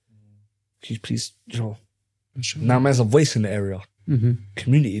son? Can you please, you know. Sure. Now man's a voice in the area.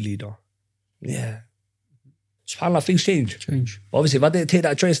 Community leader. Yeah. SubhanAllah, things change. But obviously, if I didn't take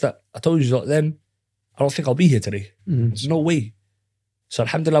that choice that I told you then, I don't think I'll be here today. There's no way. So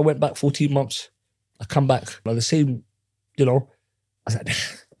alhamdulillah, I went back 14 months. I come back. Like the same, you know, I was like,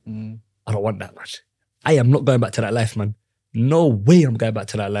 I don't want that, man. I am not going back to that life, man. No way I'm going back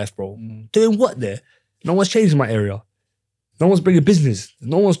to that life, bro. Doing what there? No one's changing my area. No one's bringing business.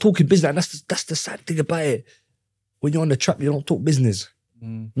 No one's talking business. And that's the sad thing about it. When you're on the trap, you don't talk business.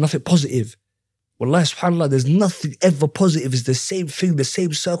 Nothing positive. Wallahi, subhanAllah, there's nothing ever positive. It's the same thing, the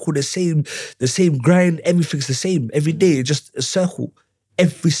same circle, the same grind. Everything's the same. Every day, it's just a circle.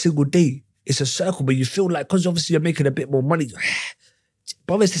 every single day. It's a circle, but you feel like, because obviously you're making a bit more money,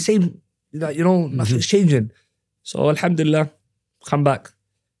 but it's the same, nothing's changing. So alhamdulillah, come back.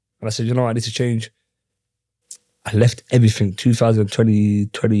 And I said, you know what, I need to change. I left everything,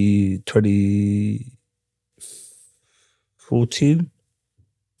 2014,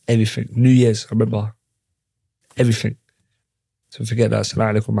 everything. New Year's, I remember. Everything. So forget that.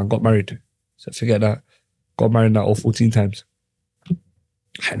 Assalamu alaikum, man. Got married. So forget that. Got married now all 14 times.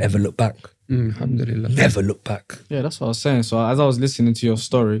 I never looked back. Alhamdulillah. Never looked back. Yeah, that's what I was saying. So as I was listening to your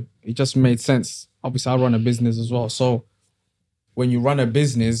story, it just made sense. Obviously, I run a business as well. So when you run a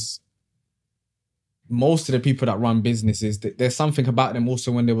business, most of the people that run businesses, there's something about them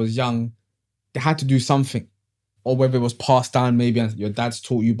also when they was young, they had to do something. Or whether it was passed down maybe and your dad's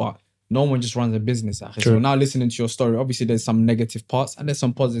taught you, but no one just runs a business. So now listening to your story, obviously there's some negative parts and there's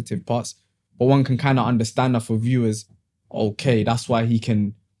some positive parts, but one can kind of understand that for viewers, okay, that's why he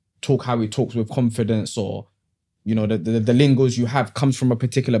can talk how he talks with confidence, or, the lingos you have comes from a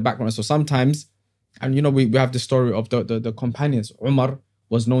particular background. So sometimes, and we have the story of the companions. Umar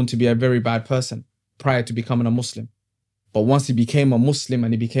was known to be a very bad person prior to becoming a Muslim. But once he became a Muslim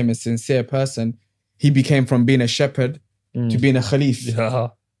and he became a sincere person, he became from being a shepherd to being a khalif. Yeah.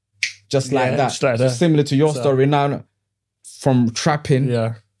 Just like that. Just like that. So similar to your story now, from trapping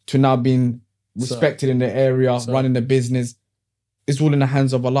to now being respected in the area, running the business. It's all in the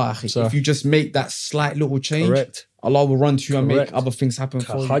hands of Allah. So if you just make that slight little change, Allah will run to you and make other things happen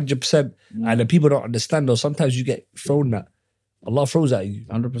for you. 100%. And the people don't understand, though. Sometimes you get thrown that. Allah throws at you.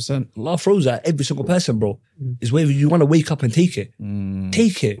 100%. Allah throws at every single person, bro. It's whether you want to wake up and take it.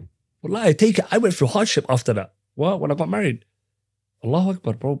 Take it. Wallahi, take it. I went through hardship after that. When I got married. Allahu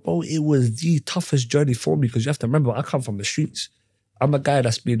Akbar, bro. Bro, it was the toughest journey for me, because you have to remember, I come from the streets. I'm a guy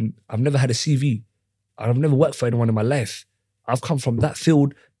I've never had a CV. I've never worked for anyone in my life. I've come from that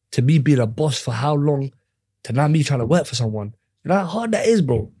field to me being a boss for how long, to now me trying to work for someone. You know how hard that is,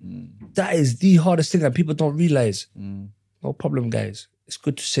 bro? That is the hardest thing that people don't realize. No problem, guys. It's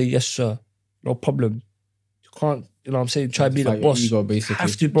good to say yes, sir. No problem. You can't, you know what I'm saying, try to be the boss. Ego, basically.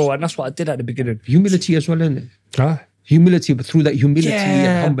 Have to, bro. And that's what I did at the beginning. Humility as well, isn't it? Huh? Humility, but through that humility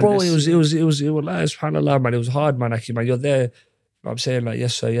and humbleness. Bro, it was like, subhanAllah, man. It was hard, man. Like, man, you're there. You know what I'm saying? Like,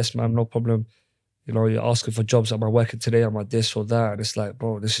 yes, sir, yes, ma'am, no problem. You're asking for jobs. Am I working today? Am I this or that? And it's like,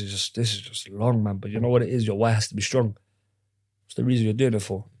 bro, this is just long, man. But you know what it is? Your why has to be strong. It's the reason you're doing it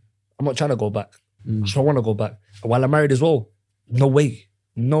for. I'm not trying to go back. I just don't want to go back. And while I'm married as well, no way.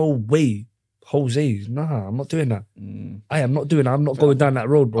 No way. Jose, nah, I'm not doing that. I am not doing that. I'm not going down that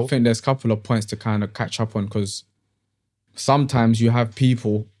road, bro. I think there's a couple of points to kind of catch up on, because sometimes you have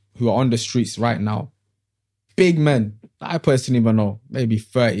people who are on the streets right now, big men, I personally even know, maybe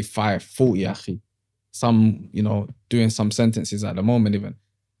 35, 40, akhi. Some, doing some sentences at the moment even.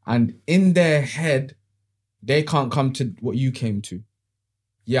 And in their head, they can't come to what you came to.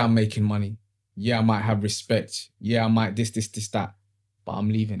 Yeah, I'm making money. Yeah, I might have respect. Yeah, I might this, that. But I'm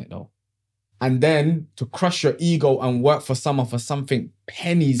leaving it though. And then to crush your ego and work for someone for something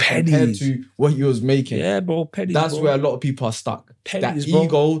pennies compared to what you was making. Yeah, bro, pennies. That's bro. where a lot of people are stuck. Pennies, that bro.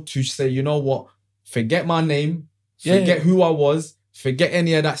 ego to say, you know what? Forget my name. Forget who I was. Forget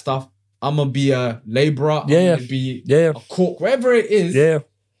any of that stuff. I'm going to be a laborer. I'm going to be a cook, whatever it is. Yeah.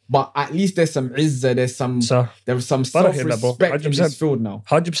 But at least there's some izzah, there's some self-respect in this field now.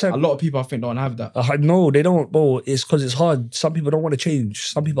 100%. A lot of people, I think, don't have that. No, they don't, bro. It's because it's hard. Some people don't want to change.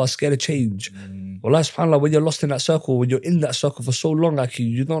 Some people are scared of change. Well, that's subhanAllah, when you're lost in that circle, when you're in that circle for so long, like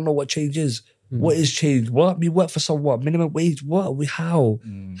you don't know what change is. What is change? What? We work for some what? Minimum wage? What? How?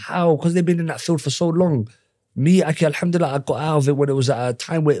 How? Because they've been in that field for so long. Me, alhamdulillah, I got out of it when it was at a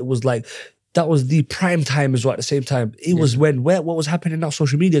time where it was like, that was the prime time as well at the same time. It was when, what was happening now,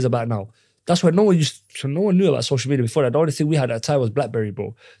 social media is about now. That's why no one knew about social media before that. The only thing we had at the time was BlackBerry,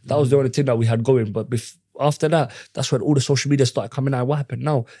 bro. That was the only thing that we had going. But after that, that's when all the social media started coming out. What happened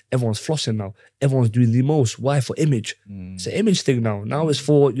now? Everyone's flossing now. Everyone's doing the most. Why? For image. It's an image thing now. Now it's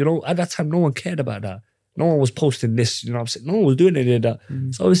for, at that time, no one cared about that. No one was posting this, you know what I'm saying? No one was doing any of that.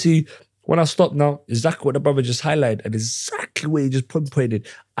 So obviously, when I stopped now, exactly what the brother just highlighted and exactly where he just pinpointed,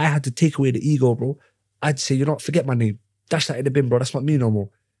 I had to take away the ego, bro. I'd say, forget my name. Dash that in the bin, bro. That's not me no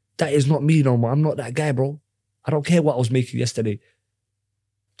more. That is not me no more. I'm not that guy, bro. I don't care what I was making yesterday.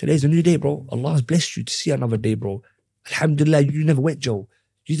 Today's a new day, bro. Allah has blessed you to see another day, bro. Alhamdulillah, you never went, Joe.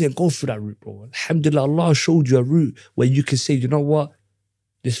 You didn't go through that route, bro. Alhamdulillah, Allah showed you a route where you can say, you know what?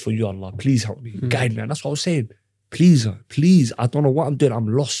 This for you, Allah. Please help me. Guide me. And that's what I was saying. Please, please. I don't know what I'm doing. I'm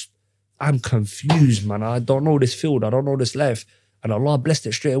lost. I'm confused, man. I don't know this field. I don't know this life. And Allah blessed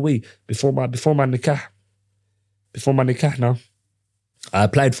it straight away before my nikah. Before my nikah now. I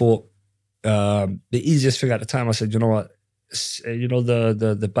applied for the easiest thing at the time. I said, you know what, you know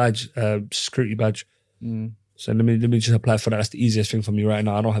the badge, security badge. So let me just apply for that. That's the easiest thing for me right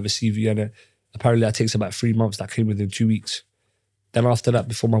now. I don't have a CV on it. Apparently that takes about 3 months. That came within 2 weeks. Then after that,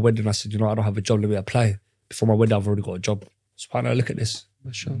 before my wedding, I said, you know, I don't have a job. Let me apply. Before my wedding, I've already got a job. SubhanAllah, look at this.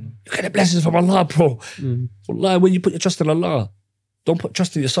 Look at the blessings from Allah, bro. Wallah, when you put your trust in Allah, don't put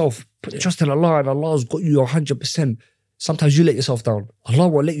trust in yourself. Put your trust in Allah, and Allah's got you 100%. Sometimes you let yourself down. Allah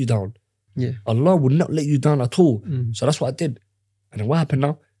won't let you down. Yeah. Allah will not let you down at all. So that's what I did. And then what happened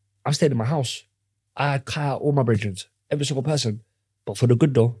now? I'm staying in my house. I cut out all my brethren, every single person. But for the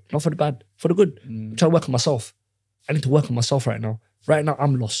good though, not for the bad, for the good. I'm trying to work on myself. I need to work on myself right now. Right now,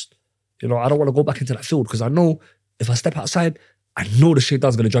 I'm lost. You know, I don't want to go back into that field because I know if I step outside, I know the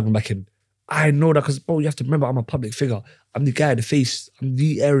shaitan's going to drag me back in. I know that because, bro, you have to remember I'm a public figure. I'm the guy, the face, I'm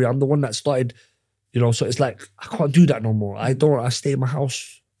the area, I'm the one that started, you know, so it's like, I can't do that no more. I stay in my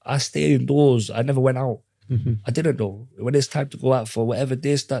house. I stay indoors. I never went out. I didn't though. When it's time to go out for whatever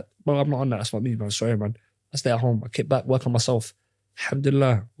this, that, bro, I'm not on that. That's not me, man. Sorry, man. I stay at home. I keep back, work on myself.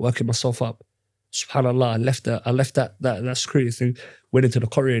 Alhamdulillah, working myself up. SubhanAllah, I left that security thing, went into the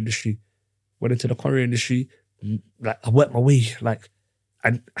courier industry. Like, I worked my way, like,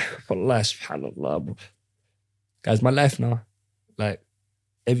 and wallah, SubhanAllah, bro. Guys, my life now, like,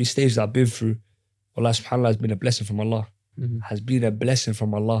 every stage that I've been through, wallah, SubhanAllah, has been a blessing from Allah. Has been a blessing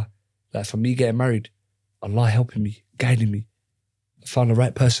from Allah. Like, for me getting married, Allah helping me, guiding me. I found the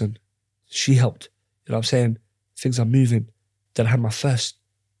right person. She helped. You know what I'm saying? Things are moving. Then I had my first,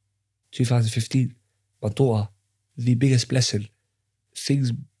 2015. My daughter, the biggest blessing.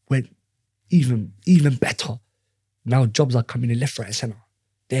 Things went even better. Now jobs are coming in left, right, and center.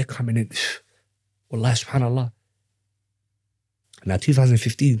 They're coming in. Wallah, subhanAllah. Now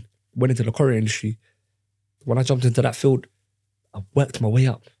 2015, went into the courier industry. When I jumped into that field, I worked my way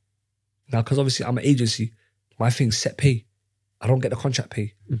up. Now, because obviously I'm an agency, my thing's set pay. I don't get the contract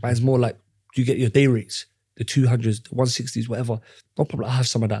pay. Mine's more like, you get your day rates, the 200s, the 160s, whatever. No problem, I have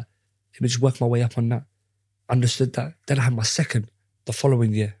some of that. Let me just work my way up on that. Understood that. Then I had my second, the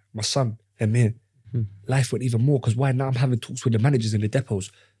following year, my son, Emir. Life went even more, because why? Now I'm having talks with the managers in the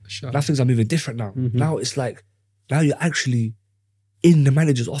depots. Sure. Now things are moving different now. Now it's like, now you're actually in the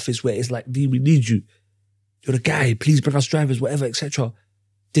manager's office where it's like, D, we need you. You're the guy, please bring us drivers, whatever, etc.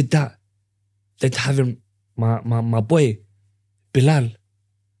 Did that. Then having my boy, Bilal,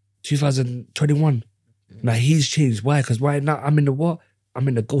 2021. Now he's changed. Why? Because right now I'm in the what? I'm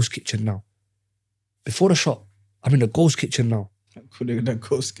in the ghost kitchen now. Before the shop, I'm in the ghost kitchen now. The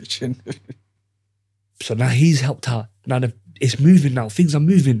ghost kitchen. So now he's helped her. Now it's moving now. Things are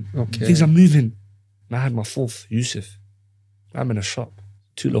moving. Okay. Things are moving. Now I had my fourth, Yusuf. I'm in a shop.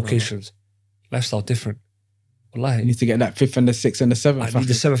 2 locations. Lifestyle different. Wallahi. You need to get that 5th and the 6th and the 7th. I need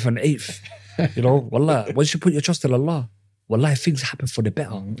the 7th and 8th. You know, wallah. Once you put your trust in Allah, wallahi, things happen for the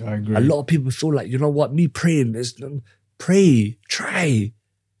better. I agree. A lot of people feel like, you know what, me praying is, pray, try.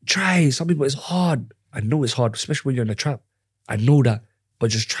 Some people, it's hard. I know it's hard, especially when you're in a trap. I know that,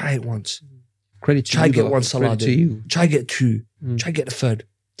 but just try it once. Credit to try you. Get one salah. To you. Try get 2. Try get the 3rd.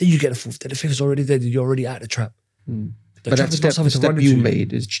 Then you get the 4th. Then the 5th is already there. Then you're already out the trap. But that step you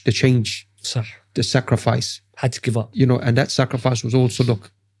made is the change, the sacrifice. Had to give up. You know, and that sacrifice was also,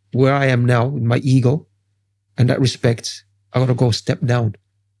 look, where I am now in my ego and that respect, I got to go step down,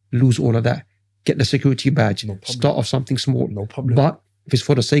 lose all of that, get the security badge, start off something small. No problem. But if it's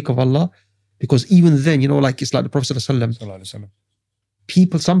for the sake of Allah, because even then, you know, like it's like the Prophet ﷺ,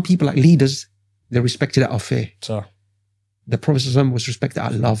 some people like leaders, they're respected out of fear. The Prophet ﷺ was respected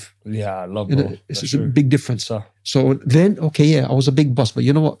out of love. Yeah, love, you know, it's a big difference. So then, okay, yeah, I was a big boss, but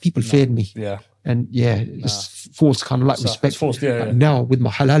you know what? People feared me. Yeah. And yeah, it's false kind of like respect. It's false, yeah. Now with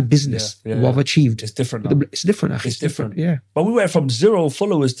my halal business, what I've achieved. It's different now. It's different. It's different. Yeah. But we went from 0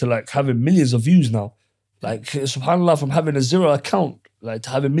 followers to like having millions of views now. Like, subhanAllah, from having a 0 account, like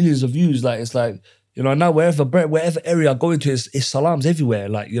to having millions of views, like it's like, you know, now wherever area I go into, it's salams everywhere.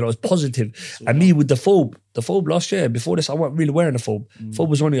 Like, you know, it's positive. And me with the phobe last year, before this, I wasn't really wearing a phobe. Phobe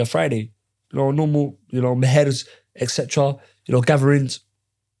was only a Friday. You know, normal, you know, mehers, etc. You know, gatherings.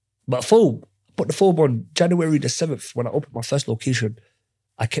 But phobe, I put the phobe on January the 7th when I opened my first location.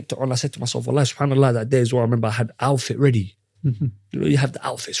 I kept it on. I said to myself, Allah, subhanAllah, that day as well, I remember I had outfit ready. You know, you have the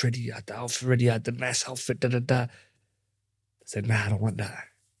outfits ready. You had the outfit ready. You had the nice outfit, I said, nah, I don't want that.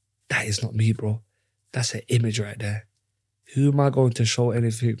 That is not me, bro. That's an image right there. Who am I going to show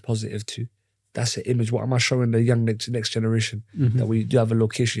anything positive to? That's an image. What am I showing the young next generation? That when you do have a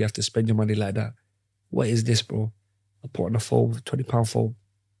location, you have to spend your money like that. What is this, bro? I put on a phone, £20 phone.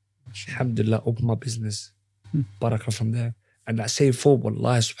 Alhamdulillah, open my business. Barakah from there. And that same foam,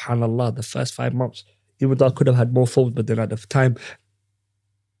 wallahi, subhanallah, the first 5 months, even though I could have had more foams, but then at the time,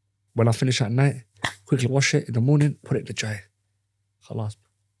 when I finish at night, quickly wash it in the morning, put it in the dry. Khalas.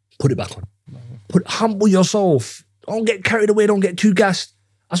 Put it back on. Humble yourself. Don't get carried away, don't get too gassed.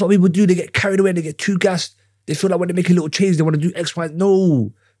 That's what people do. They get carried away, they get too gassed. They feel like when they make a little change, they want to do X, Y.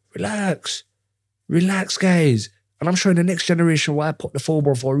 No. Relax. Relax, guys. And I'm showing the next generation why I put the foam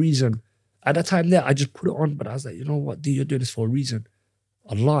on for a reason. At that time there, I just put it on, but I was like, you know what, D, you're doing this for a reason.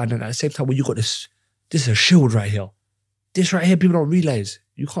 Allah. And then at the same time, when you got this is a shield right here. This right here, people don't realize.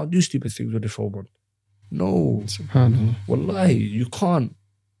 You can't do stupid things with the foam on. No. SubhanAllah. Wallahi, you can't.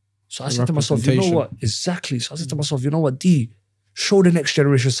 So I said to myself, you know what? Exactly. So I said to myself, you know what, D, show the next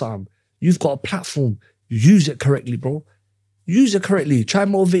generation something. You've got a platform. Use it correctly, bro. Use it correctly. Try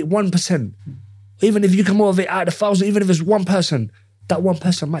and motivate 1%. Even if you can motivate out of 1,000, even if it's one person, that one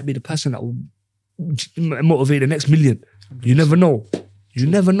person might be the person that will motivate the next million. You never know. You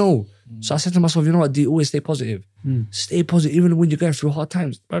never know. So I said to myself, you know what, D, always stay positive. Stay positive, even when you're going through hard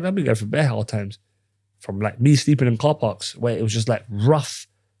times. But I've been going through bare hard times. From like me sleeping in car parks where it was just like rough.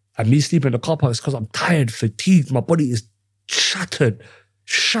 And me sleeping in the car parks because I'm tired, fatigued. My body is shattered.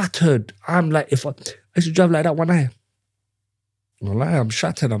 I'm like, I used to drive like that one night. I'm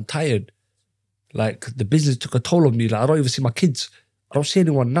shattered, I'm tired. Like the business took a toll on me. Like I don't even see my kids. I don't see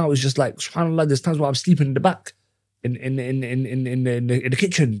anyone now. It's just like, subhanAllah, there's times where I'm sleeping in the back, in the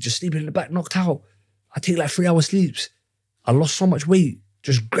kitchen, just sleeping in the back, knocked out. I take like 3 hour sleeps. I lost so much weight,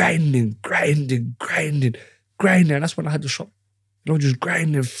 just grinding. And that's when I had to shop. You know, just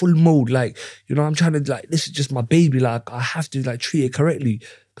grinding, full mode. Like, you know, I'm trying to like, this is just my baby. Like, I have to like treat it correctly.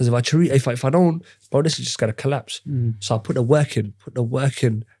 Because if I don't, bro, this is just gonna collapse. So I put the work in.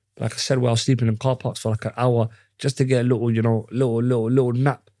 Like I said, where I was sleeping in car parks for like an hour just to get a little, you know, little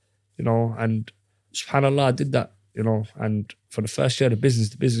nap, you know. And subhanAllah, I did that, you know. And for the first year of the business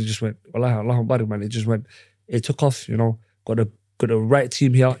just went, Allahu Barik, man. It took off, you know. Got a right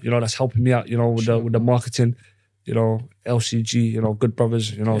team here, you know, that's helping me out, you know, with the marketing, you know, LCG, you know, good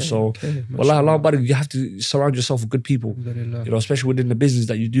brothers, you know. Allahu Barik, you have to surround yourself with good people, you know, especially within the business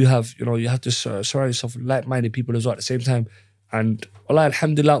that you do have, you know, you have to surround yourself with like-minded people as well at the same time. And Allah,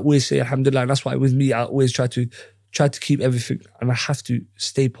 alhamdulillah, always say alhamdulillah. And that's why with me, I always try to keep everything. And I have to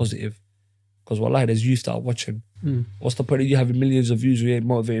stay positive. Because wallahi, there's youth that are watching. What's the point of you having millions of views who ain't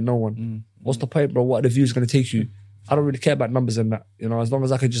motivating no one? What's the point, bro? What are the views going to take you? I don't really care about numbers and that. You know, as long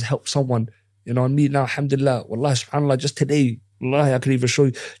as I can just help someone. You know, and me now, alhamdulillah, wallahi, subhanAllah, just today, wallahi, I can even show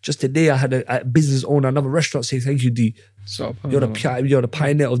you. Just today, I had a business owner, another restaurant say, thank you, D. You're the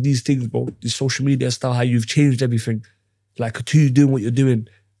pioneer of these things, bro. This social media style, how you've changed everything. Like, continue doing what you're doing.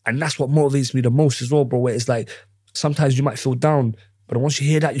 And that's what motivates me the most as well, bro, where it's like, sometimes you might feel down, but once you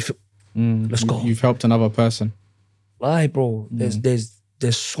hear that, you feel, let's go. You've helped another person. Like, bro, there's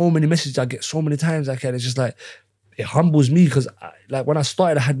so many messages I get so many times, like, and it's just like, it humbles me because, like, when I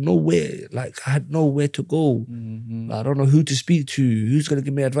started, I had nowhere to go. Like, I don't know who to speak to, who's going to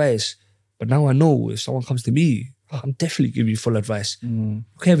give me advice. But now I know if someone comes to me, I'm definitely giving you full advice.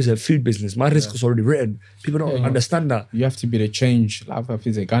 Okay, if it's a food business, my risk is already written. People don't understand that. You have to be the change. Like, I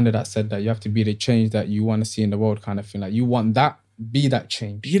think it's Gandhi that said that you have to be the change that you want to see in the world, kind of thing. Like, you want that, be that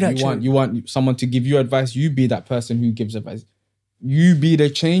change. You want someone to give you advice, you be that person who gives advice. You be the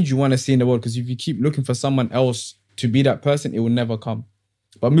change you want to see in the world, because if you keep looking for someone else to be that person, it will never come.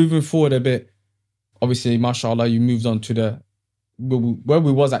 But moving forward a bit, obviously, mashallah, you moved on to where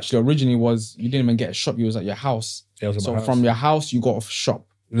we was actually originally was, you didn't even get a shop, you was at your house. Yeah, so from your house, you got a shop.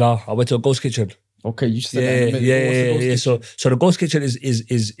 No, I went to a ghost kitchen. Okay, you said yeah. So the ghost kitchen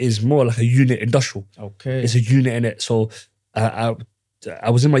is more like a unit industrial. Okay. It's a unit in it. So I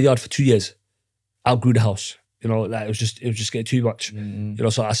was in my yard for 2 years, outgrew the house. You know, like it was just getting too much. You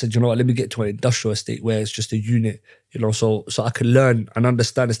know, so I said, you know what, let me get to an industrial estate where it's just a unit, you know, so I could learn and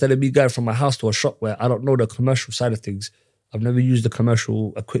understand, instead of me going from my house to a shop where I don't know the commercial side of things. I've never used the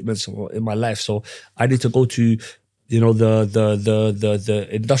commercial equipment in my life. So I need to go to, you know, the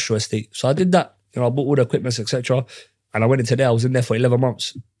industrial estate. So I did that. You know, I bought all the equipment, etc. And I went into there. I was in there for 11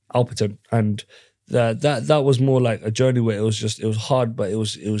 months, Alperton. And that was more like a journey where it was hard, but it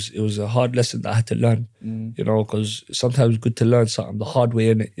was a hard lesson that I had to learn, you know, because sometimes it's good to learn something the hard way,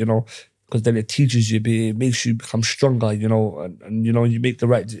 in it, you know, because then it teaches you, it makes you become stronger, you know, and you know, you make the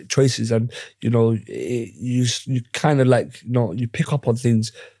right choices, and you know, you kind of like, you know, you pick up on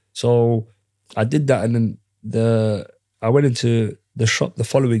things. So I did that, and then I went into the shop the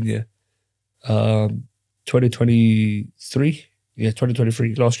following year,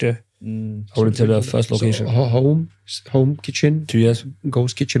 2023, last year. I went into the first location. So home kitchen. 2 years.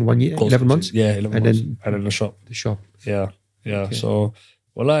 Ghost kitchen 1 year, 11 months. Yeah, 11 months. And then the shop. The shop. Yeah. Yeah. So,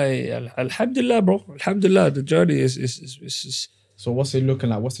 alhamdulillah, bro. Alhamdulillah, the journey is. So what's it looking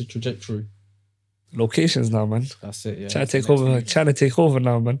like? What's the trajectory? Locations now, man. That's it, yeah. Trying to take over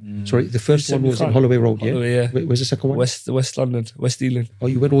now, man. Sorry, the first one was on Holloway Road, yeah? Holloway, yeah. Where's the second one? West London, West Ealing. Oh,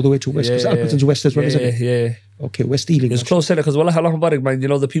 you went all the way to West, because Alperton's West as well, isn't it? Yeah. Okay, West Ealing. It's close, because Wallah Allah Mubarak, man, you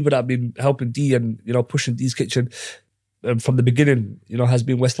know, the people that have been helping D and, you know, pushing D's kitchen from the beginning, you know, has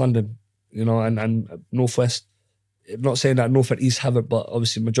been West London, you know, and Northwest. Not saying that North and East haven't, but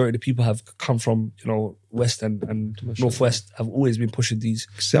obviously majority of the people have come from, you know, West and Northwest have always been pushing these.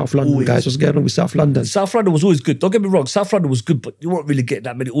 South London, guys, what's going on with South London? South London was always good. Don't get me wrong, South London was good, but you won't really get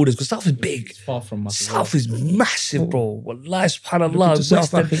that many orders because South is big. It's far from us. South is massive, bro. Wallahi,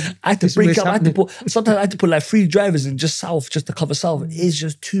 subhanAllah. I had to break up. Sometimes I had to put like 3 drivers in just South, just to cover South. It's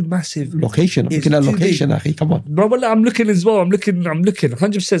just too massive. Location. I'm looking at location, Akhi. Come on. No, but I'm looking as well. I'm looking.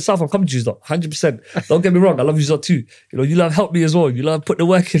 100% South. I'm coming to you, though. 100%. Don't get me wrong. I love you, too. You know, you love help me as well. You love put the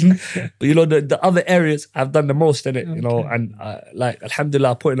work in. But you know, the other areas I've done the most in it. You know, and like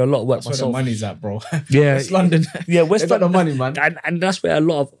alhamdulillah, I put in a lot of work that's myself. Where the money's at, bro. Yeah, West London. Yeah, West London. The money, man. And that's where a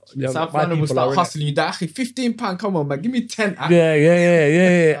lot of South London will start hustling you. That £15. Come on, man. Give me 10.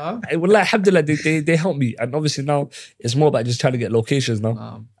 Yeah. Well, alhamdulillah, they help me, and obviously now it's more about just trying to get locations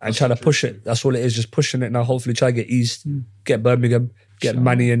now and trying to push it. That's all it is, just pushing it now. Hopefully, try to get East, get Birmingham, get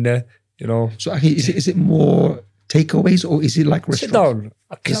money in there. You know. So is it more takeaways or is it like restaurants?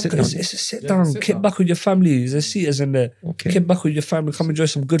 It's a sit down. Kick back with your family. There's seaters in there. Okay. Kick back with your family. Come enjoy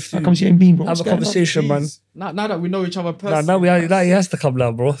some good food. How comes you ain't been, bro? Have a conversation, man. Now that we know each other personally. Now he has to come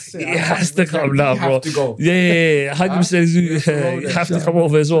now, bro. He has to come now, bro. You have to go. Yeah. 100%. You have to come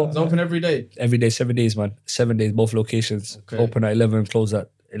over as well. It's open every day. Every day, 7 days, man. 7 days, both locations. Okay. Open at 11, close at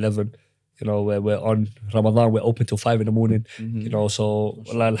 11. You know, we're on Ramadan, we're open till 5 in the morning. You know, so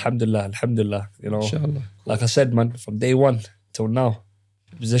alhamdulillah. You know, Inshallah. Like I said, man, from day one till now,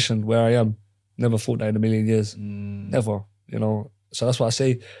 position where I am, never thought that in a million years. Never, you know. So that's what I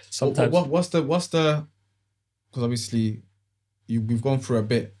say. Sometimes. What's the? Because obviously, we've gone through a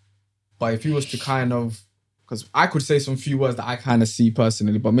bit, but if you was to kind of, because I could say some few words that I kind of see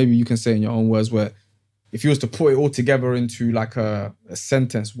personally, but maybe you can say in your own words where. If you was to put it all together into like a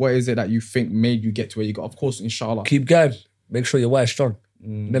sentence, what is it that you think made you get to where you got? Of course, inshallah. Keep going. Make sure your wife's strong.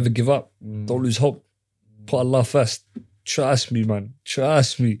 Never give up. Don't lose hope. Put Allah first. Trust me, man.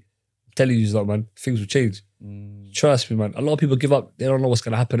 Trust me. I'm telling you that, man. Things will change. Trust me, man. A lot of people give up. They don't know what's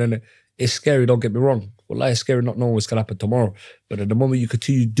going to happen, innit? It's scary, don't get me wrong. Wallahi, it's scary not knowing what's going to happen tomorrow. But at the moment you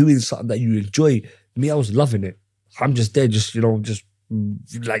continue doing something that you enjoy, me, I was loving it. I'm just there, just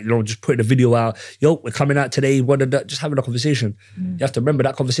putting a video out. Yo, we're coming out today. Just having a conversation. You have to remember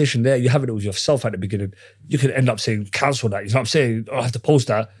that conversation there. You're having it with yourself at the beginning. You could end up saying, cancel that. You know what I'm saying? Oh, I have to post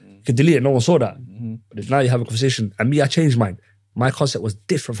that. You can delete it. No one saw that. But if now you have a conversation. And me, I changed mine. My concept was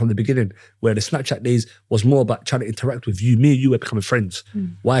different from the beginning, where the Snapchat days was more about trying to interact with you. Me and you were becoming friends.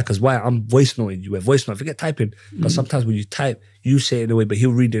 Why? Because I'm voice noting you. We're voice noting. Forget typing. Because sometimes when you type, you say it in a way, but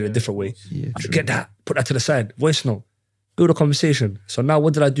he'll read it in a different way. Forget that. Put that to the side. Voice note. Build a conversation. So now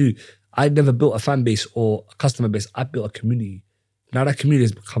what did I do? I never built a fan base or a customer base. I built a community. Now that community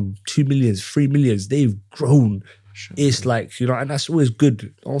has become 2 million, 3 million. They've grown. Sure. It's like, you know, and that's always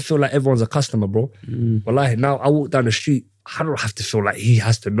good. I don't feel like everyone's a customer, bro. Wallahi, now I walk down the street, I don't have to feel like he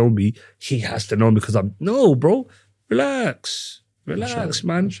has to know me. He has to know me because no, bro. Relax,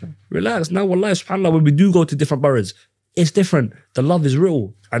 man. Relax. Now, wallahi, subhanAllah, when we do go to different boroughs, it's different. The love is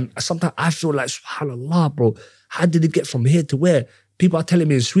real. And sometimes I feel like, subhanAllah, bro, how did it get from here to where? People are telling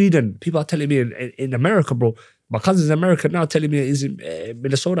me in Sweden. People are telling me in America, bro. My cousin's in America now telling me he's in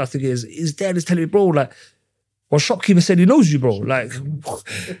Minnesota, I think it is. His dad is telling me, bro, like, one shopkeeper said he knows you, bro. Like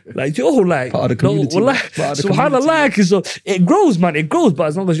yo, like, part of the community. No, subhanAllah, so it grows, man. It grows, but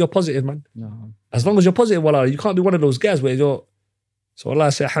as long as you're positive, man. No. As long as you're positive, wallah, you can't be one of those guys where you're. So Allah, I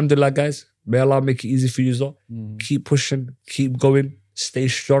say, alhamdulillah, guys. May Allah make it easy for you, though. Keep pushing, keep going, stay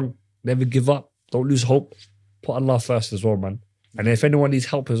strong, never give up, don't lose hope. Put Allah first as well, man. And if anyone needs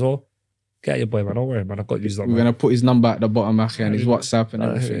help as well, get your boy, man. Don't worry, man. I've got you. We're going to put his number at the bottom, Akhi, and his WhatsApp and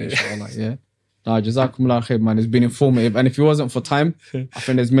everything, inshallah, yeah. Jazakumullah khair, man. It's been informative. And if it wasn't for time, I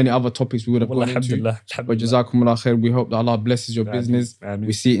think there's many other topics we would have gone into. But Jazakumullah khair, we hope that Allah blesses your business.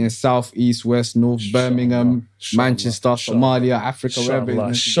 We see it in South, East, West, North, Birmingham, Manchester, Somalia, Africa, wherever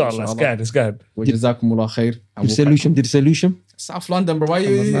it is. Inshallah, it's good. Jazakumullah khair. Did you say Lucian? South London, bro. Why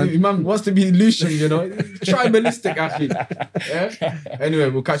you man wants to be Lucian, you know? Tribalistic, actually. Yeah?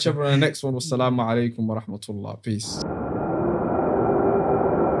 Anyway, we'll catch up on the next one. Wassalamu alaikum wa rahmatullah. Peace.